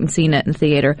going back and seeing it in the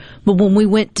theater. But when we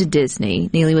went to Disney,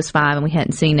 Neely was 5 and we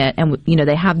hadn't seen it. And,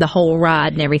 they have the whole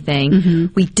ride and everything. Mm-hmm.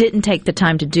 We didn't take the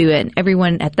time to do it. And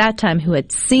everyone at that time who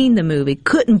had seen the movie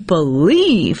couldn't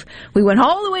believe we went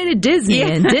all the way to Disney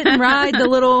and didn't ride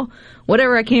the little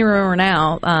whatever, I can't remember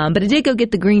now, but I did go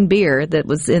get the green beer that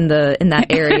was in that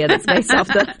area that's based off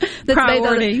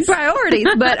priorities.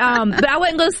 But I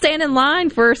wasn't going to stand in line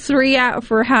for 3 hours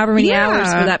for however many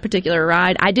hours for that particular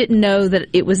ride. I didn't know that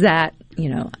it was that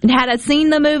had I seen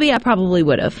the movie, I probably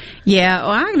would have. Yeah,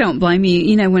 well, I don't blame you.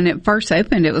 You know, when it first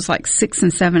opened, it was like 6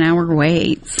 and 7 hour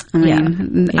waits. I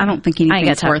mean, I don't think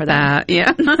anything's worth that.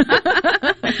 Yeah.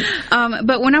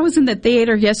 But when I was in the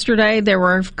theater yesterday, there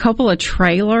were a couple of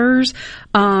trailers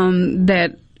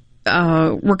that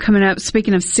were coming up.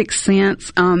 Speaking of Sixth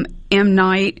Sense, M.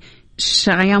 Night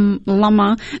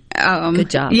Shyamalan. Good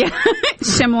job. Yeah.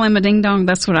 Shyamalama Ding Dong.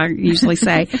 That's what I usually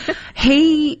say.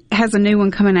 He has a new one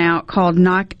coming out called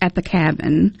Knock at the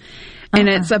Cabin. And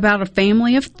it's about a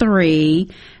family of 3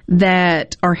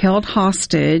 that are held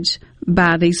hostage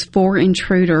by these 4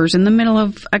 intruders in the middle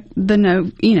of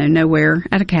nowhere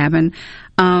at a cabin.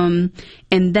 And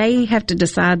they have to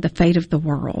decide the fate of the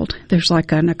world. There's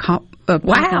like an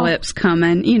apocalypse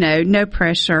coming, no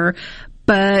pressure.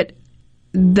 But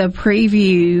the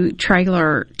preview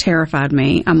trailer terrified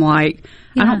me. I'm like,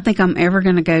 I don't think I'm ever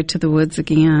going to go to the woods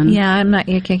again. Yeah, I'm not.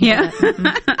 You can't get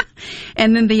that.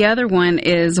 And then the other one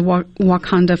is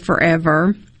Wakanda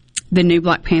Forever, the new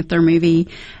Black Panther movie.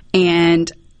 And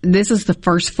this is the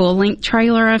first full-length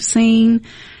trailer I've seen.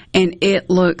 And it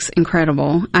looks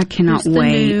incredible. I cannot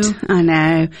wait. I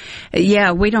know.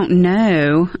 Yeah, we don't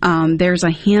know. There's a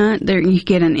hint. There, you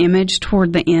get an image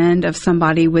toward the end of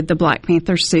somebody with the Black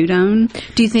Panther suit on.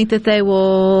 Do you think that they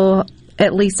will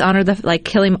at least honor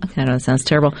killing? I know it sounds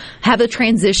terrible. Have a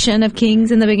transition of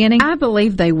kings in the beginning? I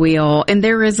believe they will. And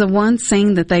there is one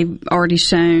scene that they've already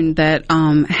shown that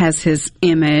has his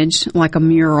image, like a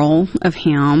mural of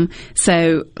him.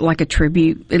 So, like a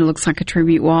tribute. It looks like a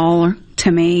tribute wall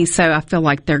to me. So I feel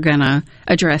like they're going to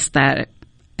address that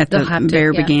at the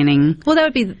very beginning. Well, that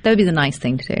would be the nice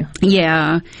thing to do.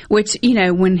 Yeah. Which,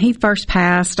 when he first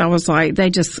passed, I was like,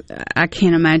 I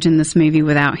can't imagine this movie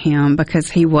without him, because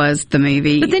he was the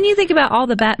movie. But then you think about all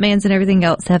the Batmans and everything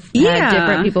else have had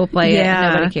different people play it,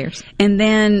 and nobody cares. And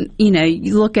then,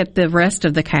 you look at the rest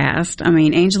of the cast. I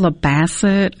mean, Angela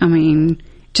Bassett,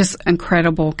 just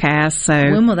incredible cast. So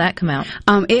when will that come out?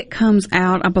 It comes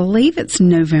out, I believe it's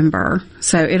November,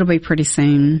 so it'll be pretty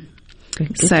soon.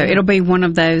 So it'll be one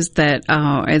of those that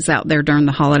is out there during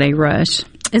the holiday rush.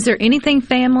 Is there anything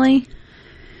family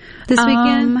this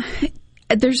weekend?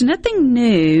 There's nothing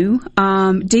new.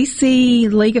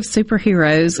 DC League of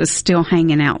Superheroes is still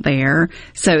hanging out there.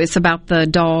 So it's about the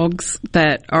dogs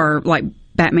that are like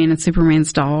Batman and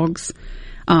Superman's dogs.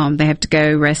 They have to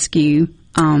go rescue.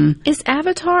 Is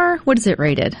Avatar, what is it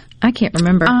rated? I can't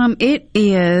remember. It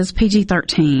is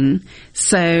PG-13.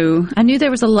 So I knew there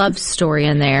was a love story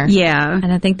in there. Yeah.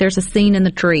 And I think there's a scene in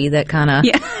the tree that kind of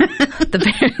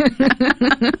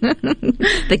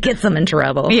that gets them in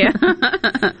trouble. Yeah.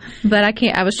 But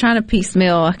I was trying to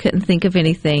piecemeal. I couldn't think of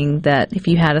anything that if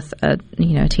you had a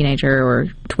teenager or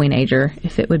tweenager,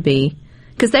 if it would be,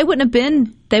 because they wouldn't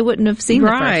have seen the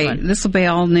first one. This will be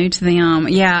all new to them.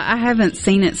 Yeah, I haven't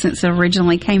seen it since it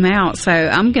originally came out, so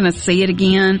I'm going to see it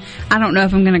again. I don't know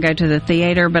if I'm going to go to the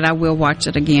theater, but I will watch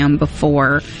it again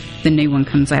before the new one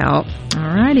comes out. All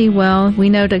righty. Well, we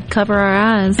know to cover our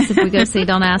eyes if we go see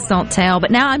Don't Ask, Don't Tell.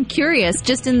 But now I'm curious,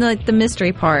 just in the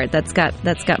mystery part, that's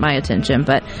got my attention.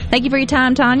 But thank you for your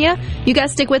time, Tanya. You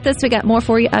guys stick with us. We got more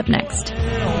for you up next.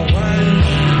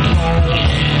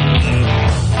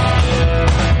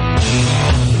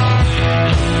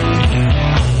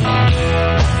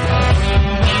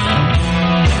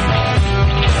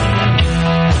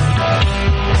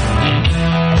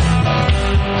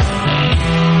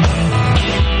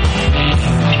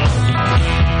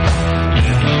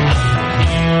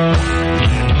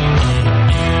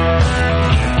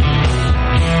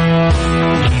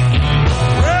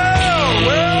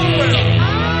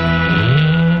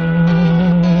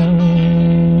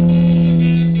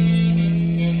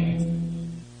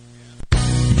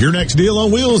 Your next deal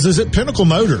on wheels is at Pinnacle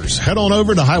Motors. Head on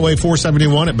over to Highway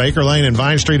 471 at Baker Lane and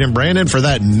Vine Street in Brandon for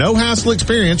that no-hassle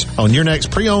experience on your next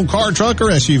pre-owned car, truck, or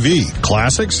SUV.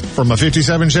 Classics, from a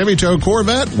 57 Chevy to a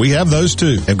Corvette, we have those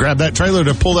too. And grab that trailer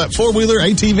to pull that four-wheeler,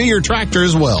 ATV, or tractor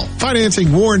as well.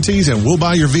 Financing, warranties, and we'll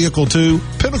buy your vehicle too.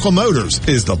 Pinnacle Motors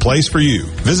is the place for you.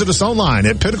 Visit us online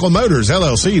at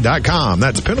PinnacleMotorsLLC.com.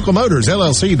 That's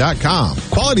PinnacleMotorsLLC.com.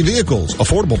 Quality vehicles,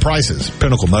 affordable prices,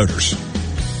 Pinnacle Motors.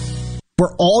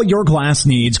 For all your glass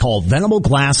needs, call Venable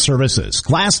Glass Services.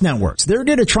 Glass Networks, they're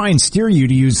there to try and steer you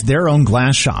to use their own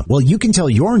glass shop. Well, you can tell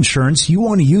your insurance you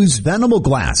want to use Venable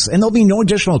Glass, and there'll be no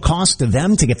additional cost to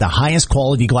them to get the highest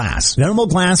quality glass. Venable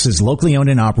Glass is locally owned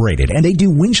and operated, and they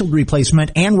do windshield replacement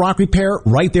and rock repair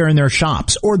right there in their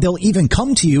shops. Or they'll even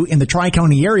come to you in the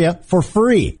Tri-County area for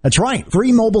free. That's right,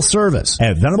 free mobile service.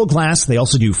 At Venable Glass, they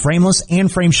also do frameless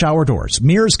and frame shower doors,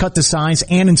 mirrors cut to size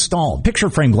and installed, picture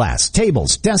frame glass,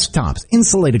 tables, desktops,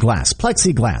 insulated glass,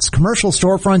 plexiglass, commercial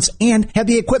storefronts, and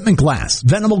heavy equipment glass.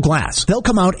 Venable Glass. They'll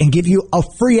come out and give you a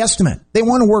free estimate. They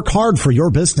want to work hard for your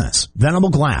business. Venable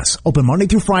Glass. Open Monday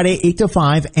through Friday, 8 to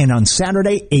 5, and on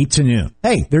Saturday, 8 to noon.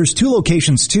 Hey, there's 2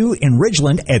 locations too in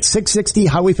Ridgeland at 660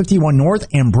 Highway 51 North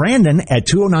and Brandon at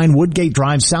 209 Woodgate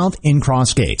Drive South in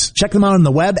Cross Gates. Check them out on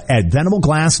the web at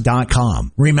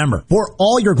venableglass.com. Remember, for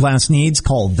all your glass needs,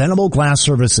 call Venable Glass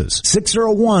Services,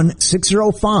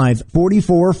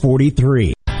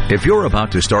 601-605-4443. If you're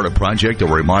about to start a project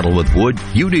or remodel with wood,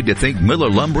 you need to think Miller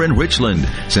Lumber in Richland.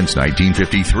 Since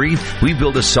 1953, we've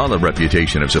built a solid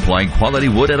reputation of supplying quality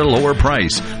wood at a lower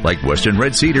price, like Western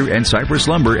Red Cedar and Cypress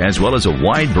Lumber, as well as a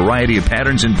wide variety of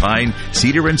patterns in pine,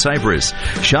 cedar, and cypress.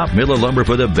 Shop Miller Lumber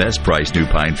for the best price new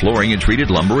pine flooring and treated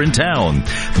lumber in town.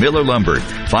 Miller Lumber,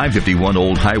 551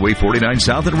 Old Highway 49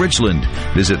 South in Richland.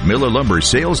 Visit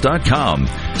MillerLumberSales.com,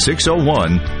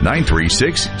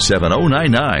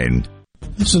 601-936-7099.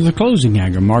 This is the closing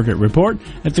agri-market report.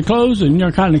 At the close, the New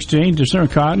York Cotton Exchange,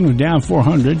 December cotton was down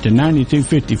 400 to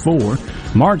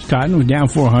 92.54. March cotton was down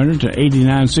 400 to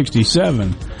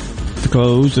 89.67. At the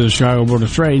close of the Chicago Board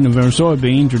of Trade, November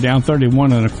soybeans were down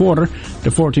 31 1/4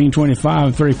 to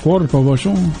 14.25 3/4 per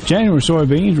bushel. January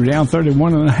soybeans were down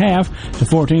 31 1/2 to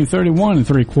 14.31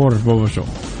 3/4 per bushel.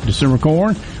 December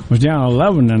corn was down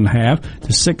 11 1/2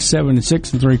 to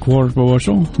 6.76 3/4 per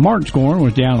bushel. March corn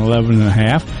was down 11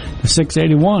 1/2 to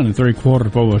 6.81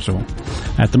 3/4 per bushel.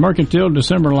 At the mercantile,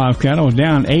 December live cattle was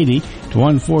down 80 to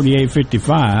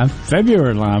 148.55.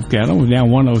 February live cattle was down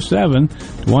 107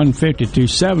 to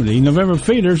 152.70. November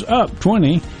feeders up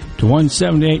 20 to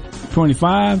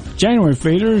 178.25. January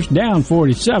feeders down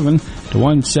 47 to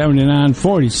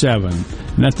 179.47.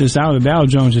 And at this hour, the Dow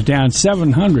Jones is down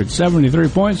 773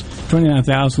 points,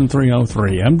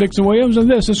 29,303. I'm Dixon Williams, and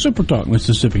this is Super Talk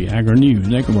Mississippi Agri News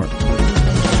Network.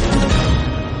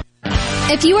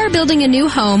 If you are building a new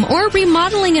home or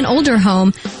remodeling an older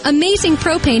home, Amazing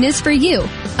Propane is for you.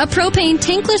 A propane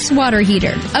tankless water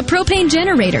heater, a propane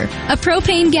generator, a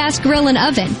propane gas grill and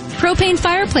oven, propane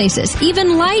fireplaces,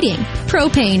 even lighting.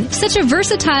 Propane, such a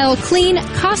versatile, clean,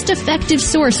 cost-effective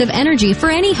source of energy for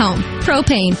any home.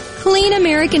 Propane, clean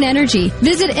American energy.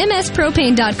 Visit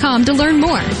mspropane.com to learn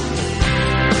more.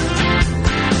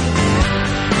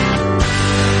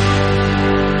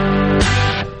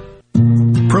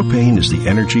 Propane is the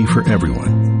energy for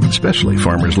everyone, especially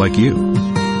farmers like you.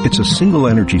 It's a single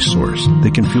energy source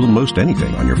that can fuel most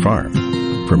anything on your farm.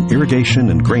 From irrigation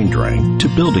and grain drying to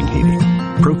building heating,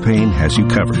 propane has you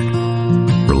covered.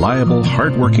 Reliable,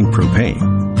 hard-working propane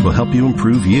will help you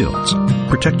improve yields,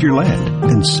 protect your land,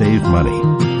 and save money.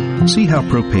 See how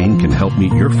propane can help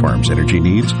meet your farm's energy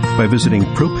needs by visiting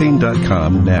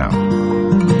propane.com now.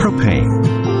 Propane.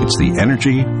 It's the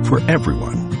energy for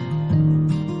everyone.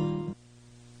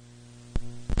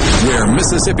 Where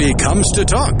Mississippi comes to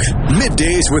talk.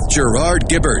 Middays with Gerard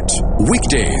Gibbert.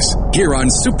 Weekdays here on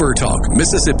Super Talk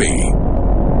Mississippi.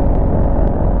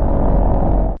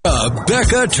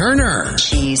 Rebecca Turner.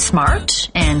 She's smart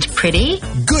and pretty.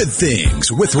 Good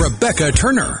Things with Rebecca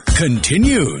Turner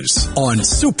continues on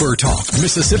Super Talk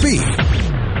Mississippi.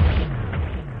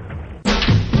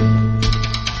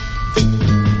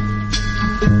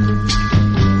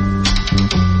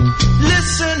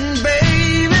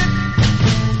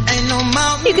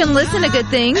 You can listen to Good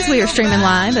Things. We are streaming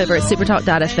live over at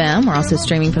supertalk.fm. We're also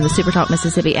streaming from the Supertalk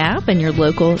Mississippi app and your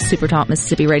local Supertalk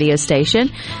Mississippi radio station.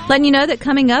 Letting you know that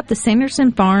coming up, the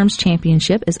Sanderson Farms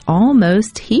Championship is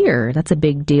almost here. That's a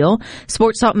big deal.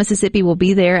 Sports Talk Mississippi will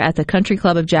be there at the Country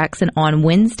Club of Jackson on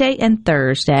Wednesday and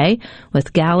Thursday,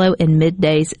 with Gallo and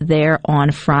middays there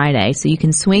on Friday. So you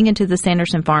can swing into the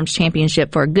Sanderson Farms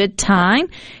Championship for a good time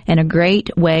and a great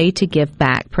way to give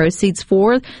back. Proceeds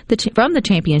from the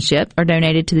championship are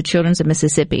donated to the Children's of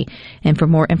Mississippi. And for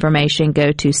more information,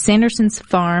 go to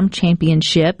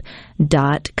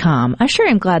sandersonsfarmchampionship.com. I sure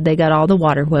am glad they got all the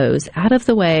water woes out of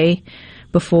the way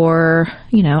before,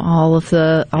 all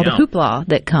the hoopla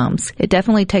that comes. It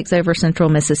definitely takes over central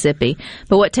Mississippi.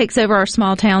 But what takes over our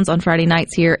small towns on Friday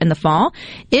nights here in the fall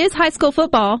is high school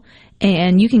football.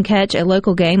 And you can catch a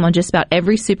local game on just about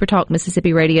every SuperTalk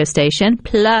Mississippi radio station.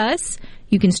 Plus,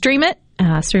 you can stream it.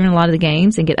 Streaming a lot of the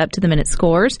games and get up-to-the-minute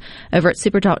scores over at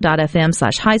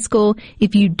supertalk.fm/high school.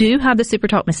 If you do have the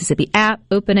Supertalk Mississippi app,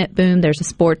 open it, boom, there's a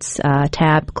sports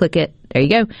tab, click it, there you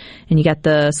go. And you got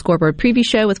the scoreboard preview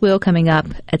show with Will coming up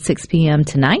at 6 p.m.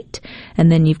 tonight.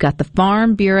 And then you've got the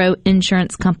Farm Bureau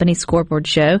Insurance Company scoreboard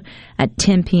show at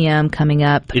 10 p.m. coming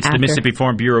up. It's the Mississippi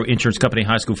Farm Bureau Insurance Company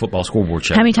High School Football scoreboard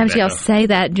show. How many times do y'all say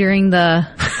that during the...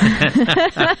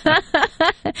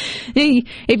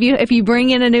 If you bring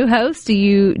in a new host,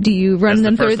 games? Do you run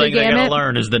them through the gamut? First thing they got to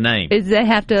learn is the name.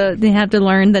 They have to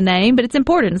learn the name, but it's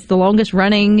important. It's the longest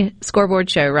running scoreboard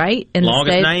show, right? In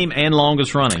longest name and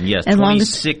longest running, yes. And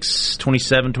 26,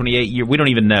 27, 28 years. We don't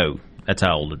even know. That's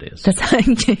how old it is. That's how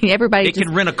everybody. It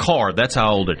can rent a car. That's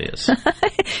how old it is.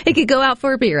 It could go out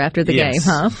for a beer after the game,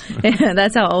 huh?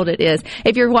 That's how old it is.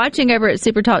 If you're watching over at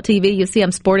Super Talk TV, you'll see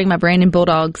I'm sporting my Brandon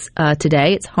Bulldogs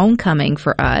today. It's homecoming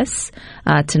for us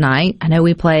tonight. I know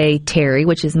we play Terry,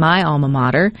 which is my alma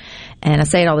mater, and I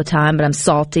say it all the time, but I'm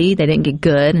salty. They didn't get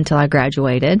good until I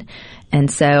graduated. And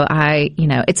so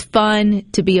it's fun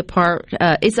to be a part.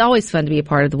 It's always fun to be a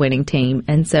part of the winning team,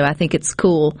 and so I think it's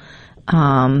cool.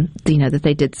 That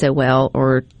they did so well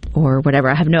or whatever.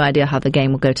 I have no idea how the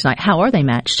game will go tonight. How are they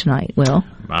matched tonight, Will?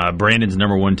 Brandon's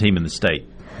number one team in the state.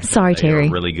 Sorry, Terry.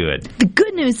 They're really good. The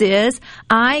good news is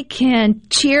I can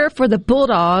cheer for the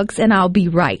Bulldogs and I'll be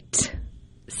right.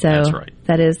 So that's right.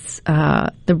 That is,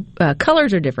 the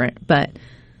colors are different, but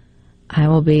I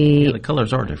will be. Yeah, the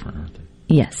colors are different, aren't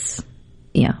they? Yes.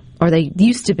 Yeah. Or they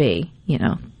used to be,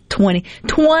 20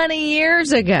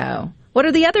 years ago. What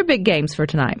are the other big games for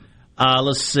tonight?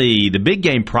 Let's see. The big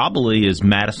game probably is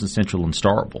Madison Central and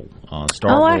Starkville.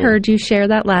 I heard you share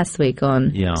that last week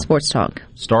on Sports Talk.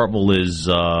 Starkville is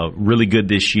really good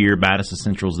this year. Madison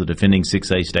Central is the defending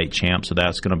 6A state champ, so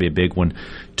that's going to be a big one.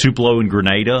 Tupelo and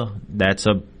Grenada, that's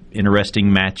a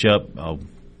interesting matchup.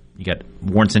 You got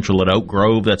Warren Central at Oak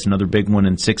Grove. That's another big one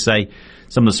in 6A.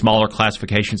 Some of the smaller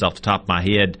classifications off the top of my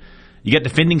head. You got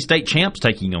defending state champs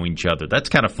taking on each other. That's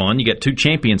kind of fun. You got two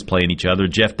champions playing each other.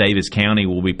 Jeff Davis County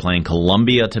will be playing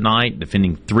Columbia tonight,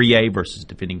 defending 3A versus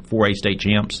defending 4A state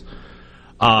champs.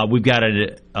 We've got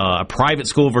a private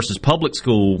school versus public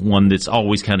school, one that's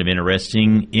always kind of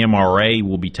interesting. MRA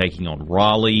will be taking on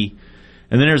Raleigh.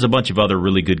 And then there's a bunch of other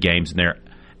really good games in there.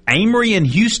 Amory and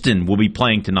Houston will be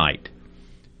playing tonight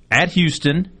at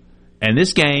Houston. And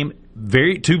this game,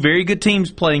 two very good teams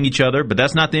playing each other, but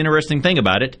that's not the interesting thing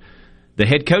about it. The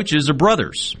head coaches are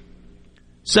brothers.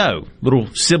 So, little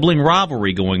sibling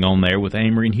rivalry going on there with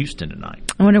Amory and Houston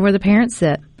tonight. I wonder where the parents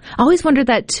sit. I always wondered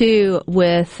that, too,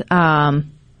 with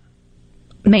Mannings.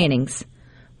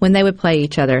 When they would play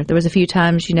each other. There was a few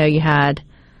times, you had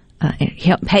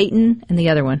Peyton and the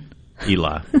other one.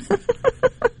 Eli.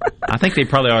 I think they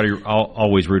probably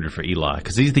always rooted for Eli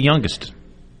because he's the youngest.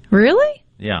 Really?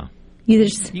 Yeah. You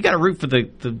got to root for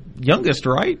the youngest,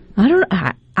 right?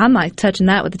 I'm not touching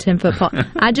that with a 10-foot pole.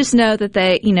 I just know that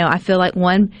they, I feel like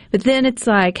one. But then it's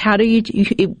like, how do you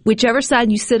whichever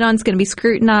side you sit on is going to be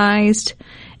scrutinized.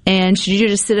 And should you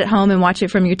just sit at home and watch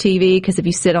it from your TV? Because if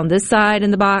you sit on this side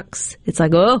in the box, it's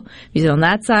like, if you sit on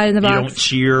that side in the box. You don't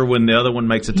cheer when the other one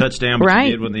makes a touchdown, but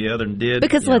you did when the other one did.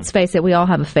 Because let's face it, we all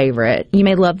have a favorite. You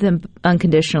may love them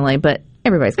unconditionally, but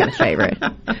everybody's got a favorite.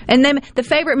 And then the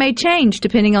favorite may change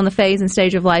depending on the phase and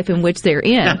stage of life in which they're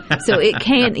in. So it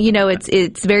can't,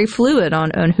 it's very fluid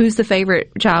on who's the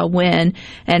favorite child when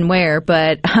and where.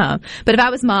 But if I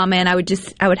was mom, man, I would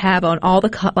have on all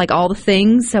the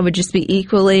things. I would just be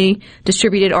equally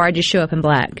distributed, or I'd just show up in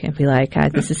black and be like,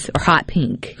 this is or hot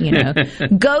pink,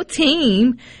 Go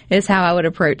team is how I would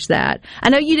approach that. I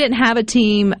know you didn't have a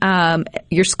team,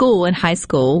 your school in high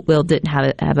school, Will, didn't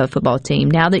have a football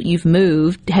team. Now that you've moved,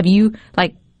 have you,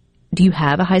 do you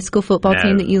have a high school football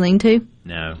team that you lean to?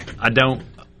 No, I don't.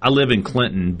 I live in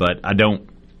Clinton, but I don't.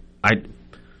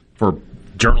 For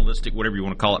journalistic, whatever you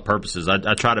want to call it, purposes,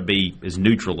 I try to be as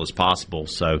neutral as possible.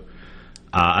 So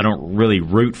I don't really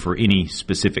root for any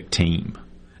specific team.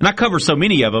 And I cover so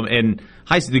many of them. And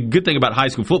the good thing about high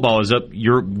school football is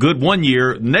you're good one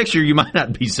year. Next year, you might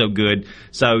not be so good.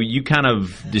 So you kind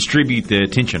of distribute the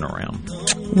attention around.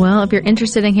 Well, if you're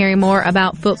interested in hearing more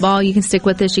about football, you can stick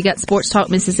with us. You got Sports Talk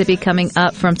Mississippi coming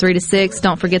up from 3 to 6.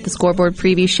 Don't forget the Scoreboard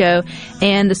Preview Show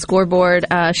and the Scoreboard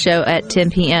Show at 10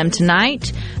 p.m.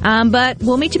 tonight. But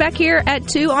we'll meet you back here at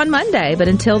 2 on Monday. But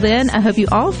until then, I hope you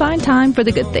all find time for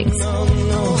the good things.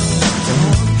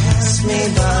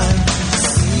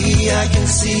 I can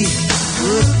see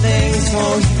good things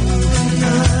for you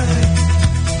tonight.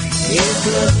 Yeah,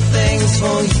 good things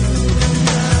for you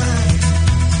tonight.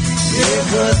 Yeah,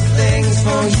 good things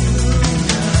for you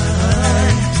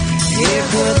tonight. Yeah,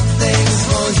 good things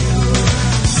for you.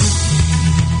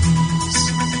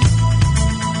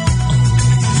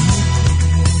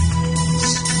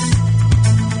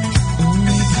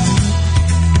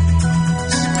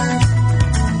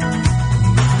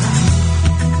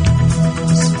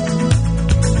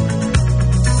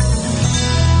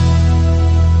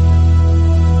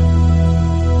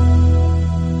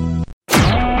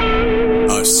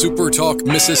 Super Talk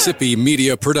Mississippi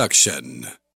Media Production.